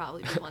upset I'll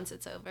probably be once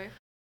it's over.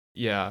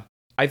 Yeah,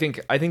 I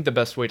think the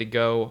best way to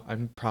go,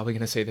 I'm probably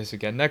going to say this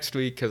again next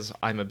week because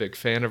I'm a big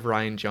fan of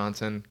Rian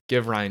Johnson.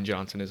 Give Rian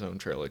Johnson his own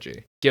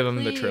trilogy. Give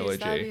him the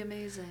trilogy. That'd be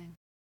amazing.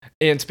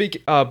 And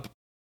speak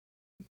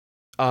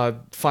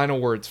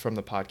final words from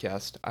the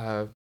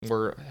podcast.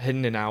 We're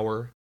hitting an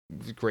hour. It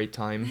was a great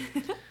time.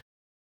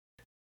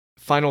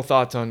 Final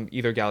thoughts on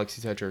either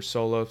Galaxy's Edge or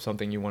Solo,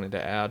 something you wanted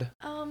to add?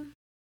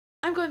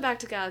 I'm going back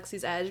to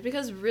Galaxy's Edge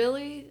because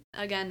really,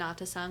 again, not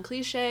to sound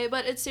cliche,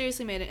 but it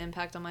seriously made an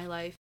impact on my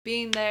life.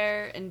 Being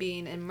there and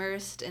being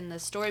immersed in the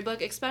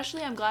storybook,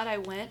 especially I'm glad I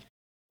went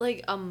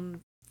like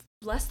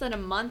less than a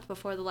month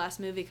before the last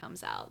movie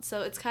comes out.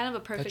 So it's kind of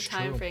a perfect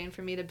time frame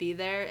for me to be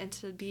there and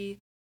to be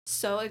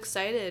so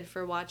excited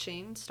for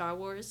watching Star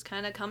Wars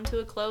kind of come to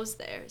a close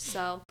there.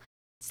 So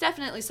it's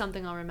definitely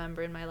something I'll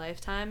remember in my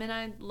lifetime, and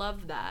I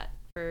love that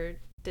for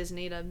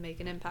Disney to make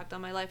an impact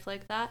on my life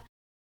like that.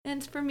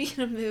 And for me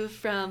to move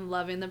from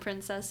loving the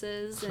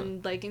princesses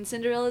and liking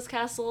Cinderella's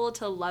castle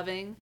to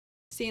loving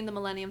seeing the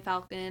Millennium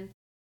Falcon,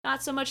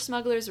 not so much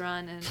Smuggler's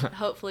Run, and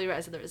hopefully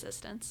Rise of the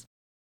Resistance.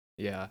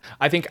 Yeah,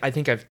 I think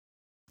I've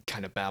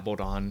kind of babbled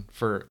on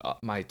for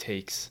my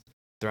takes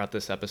throughout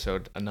this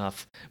episode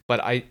enough, but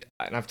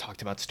I've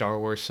talked about Star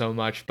Wars so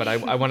much, but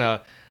I want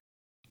to.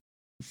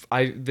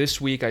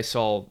 This week I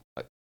saw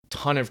a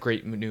ton of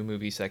great new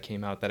movies that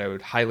came out that I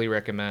would highly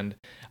recommend.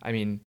 I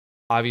mean,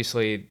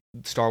 obviously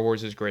Star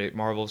Wars is great,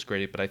 Marvel's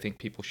great, but I think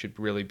people should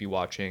really be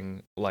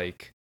watching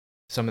like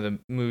some of the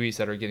movies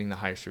that are getting the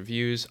highest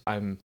reviews.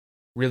 I'm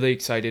really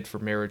excited for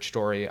Marriage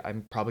Story.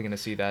 I'm probably going to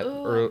see that.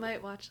 I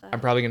might watch that. I'm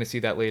probably going to see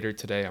that later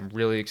today. I'm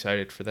really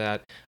excited for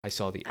that. I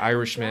saw The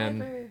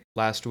Irishman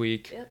last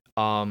week.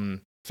 Yep.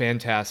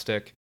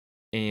 Fantastic.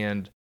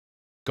 And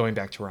going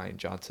back to Rian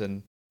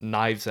Johnson,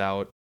 Knives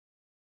Out.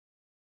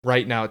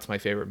 Right now, it's my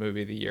favorite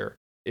movie of the year.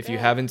 If you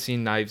haven't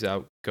seen Knives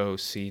Out, go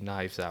see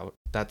Knives Out.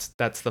 That's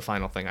the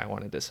final thing I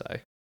wanted to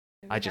say.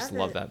 I just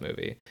love that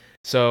movie.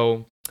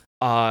 So,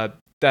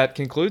 that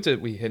concludes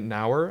it. We hit an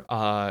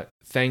hour.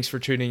 Thanks for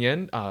tuning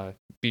in.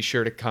 Be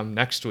sure to come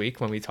next week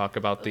when we talk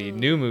about the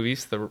new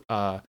movies,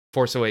 the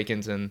Force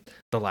Awakens and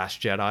The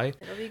Last Jedi.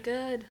 It'll be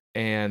good.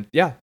 And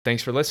yeah,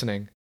 thanks for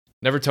listening.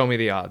 Never tell me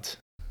the odds.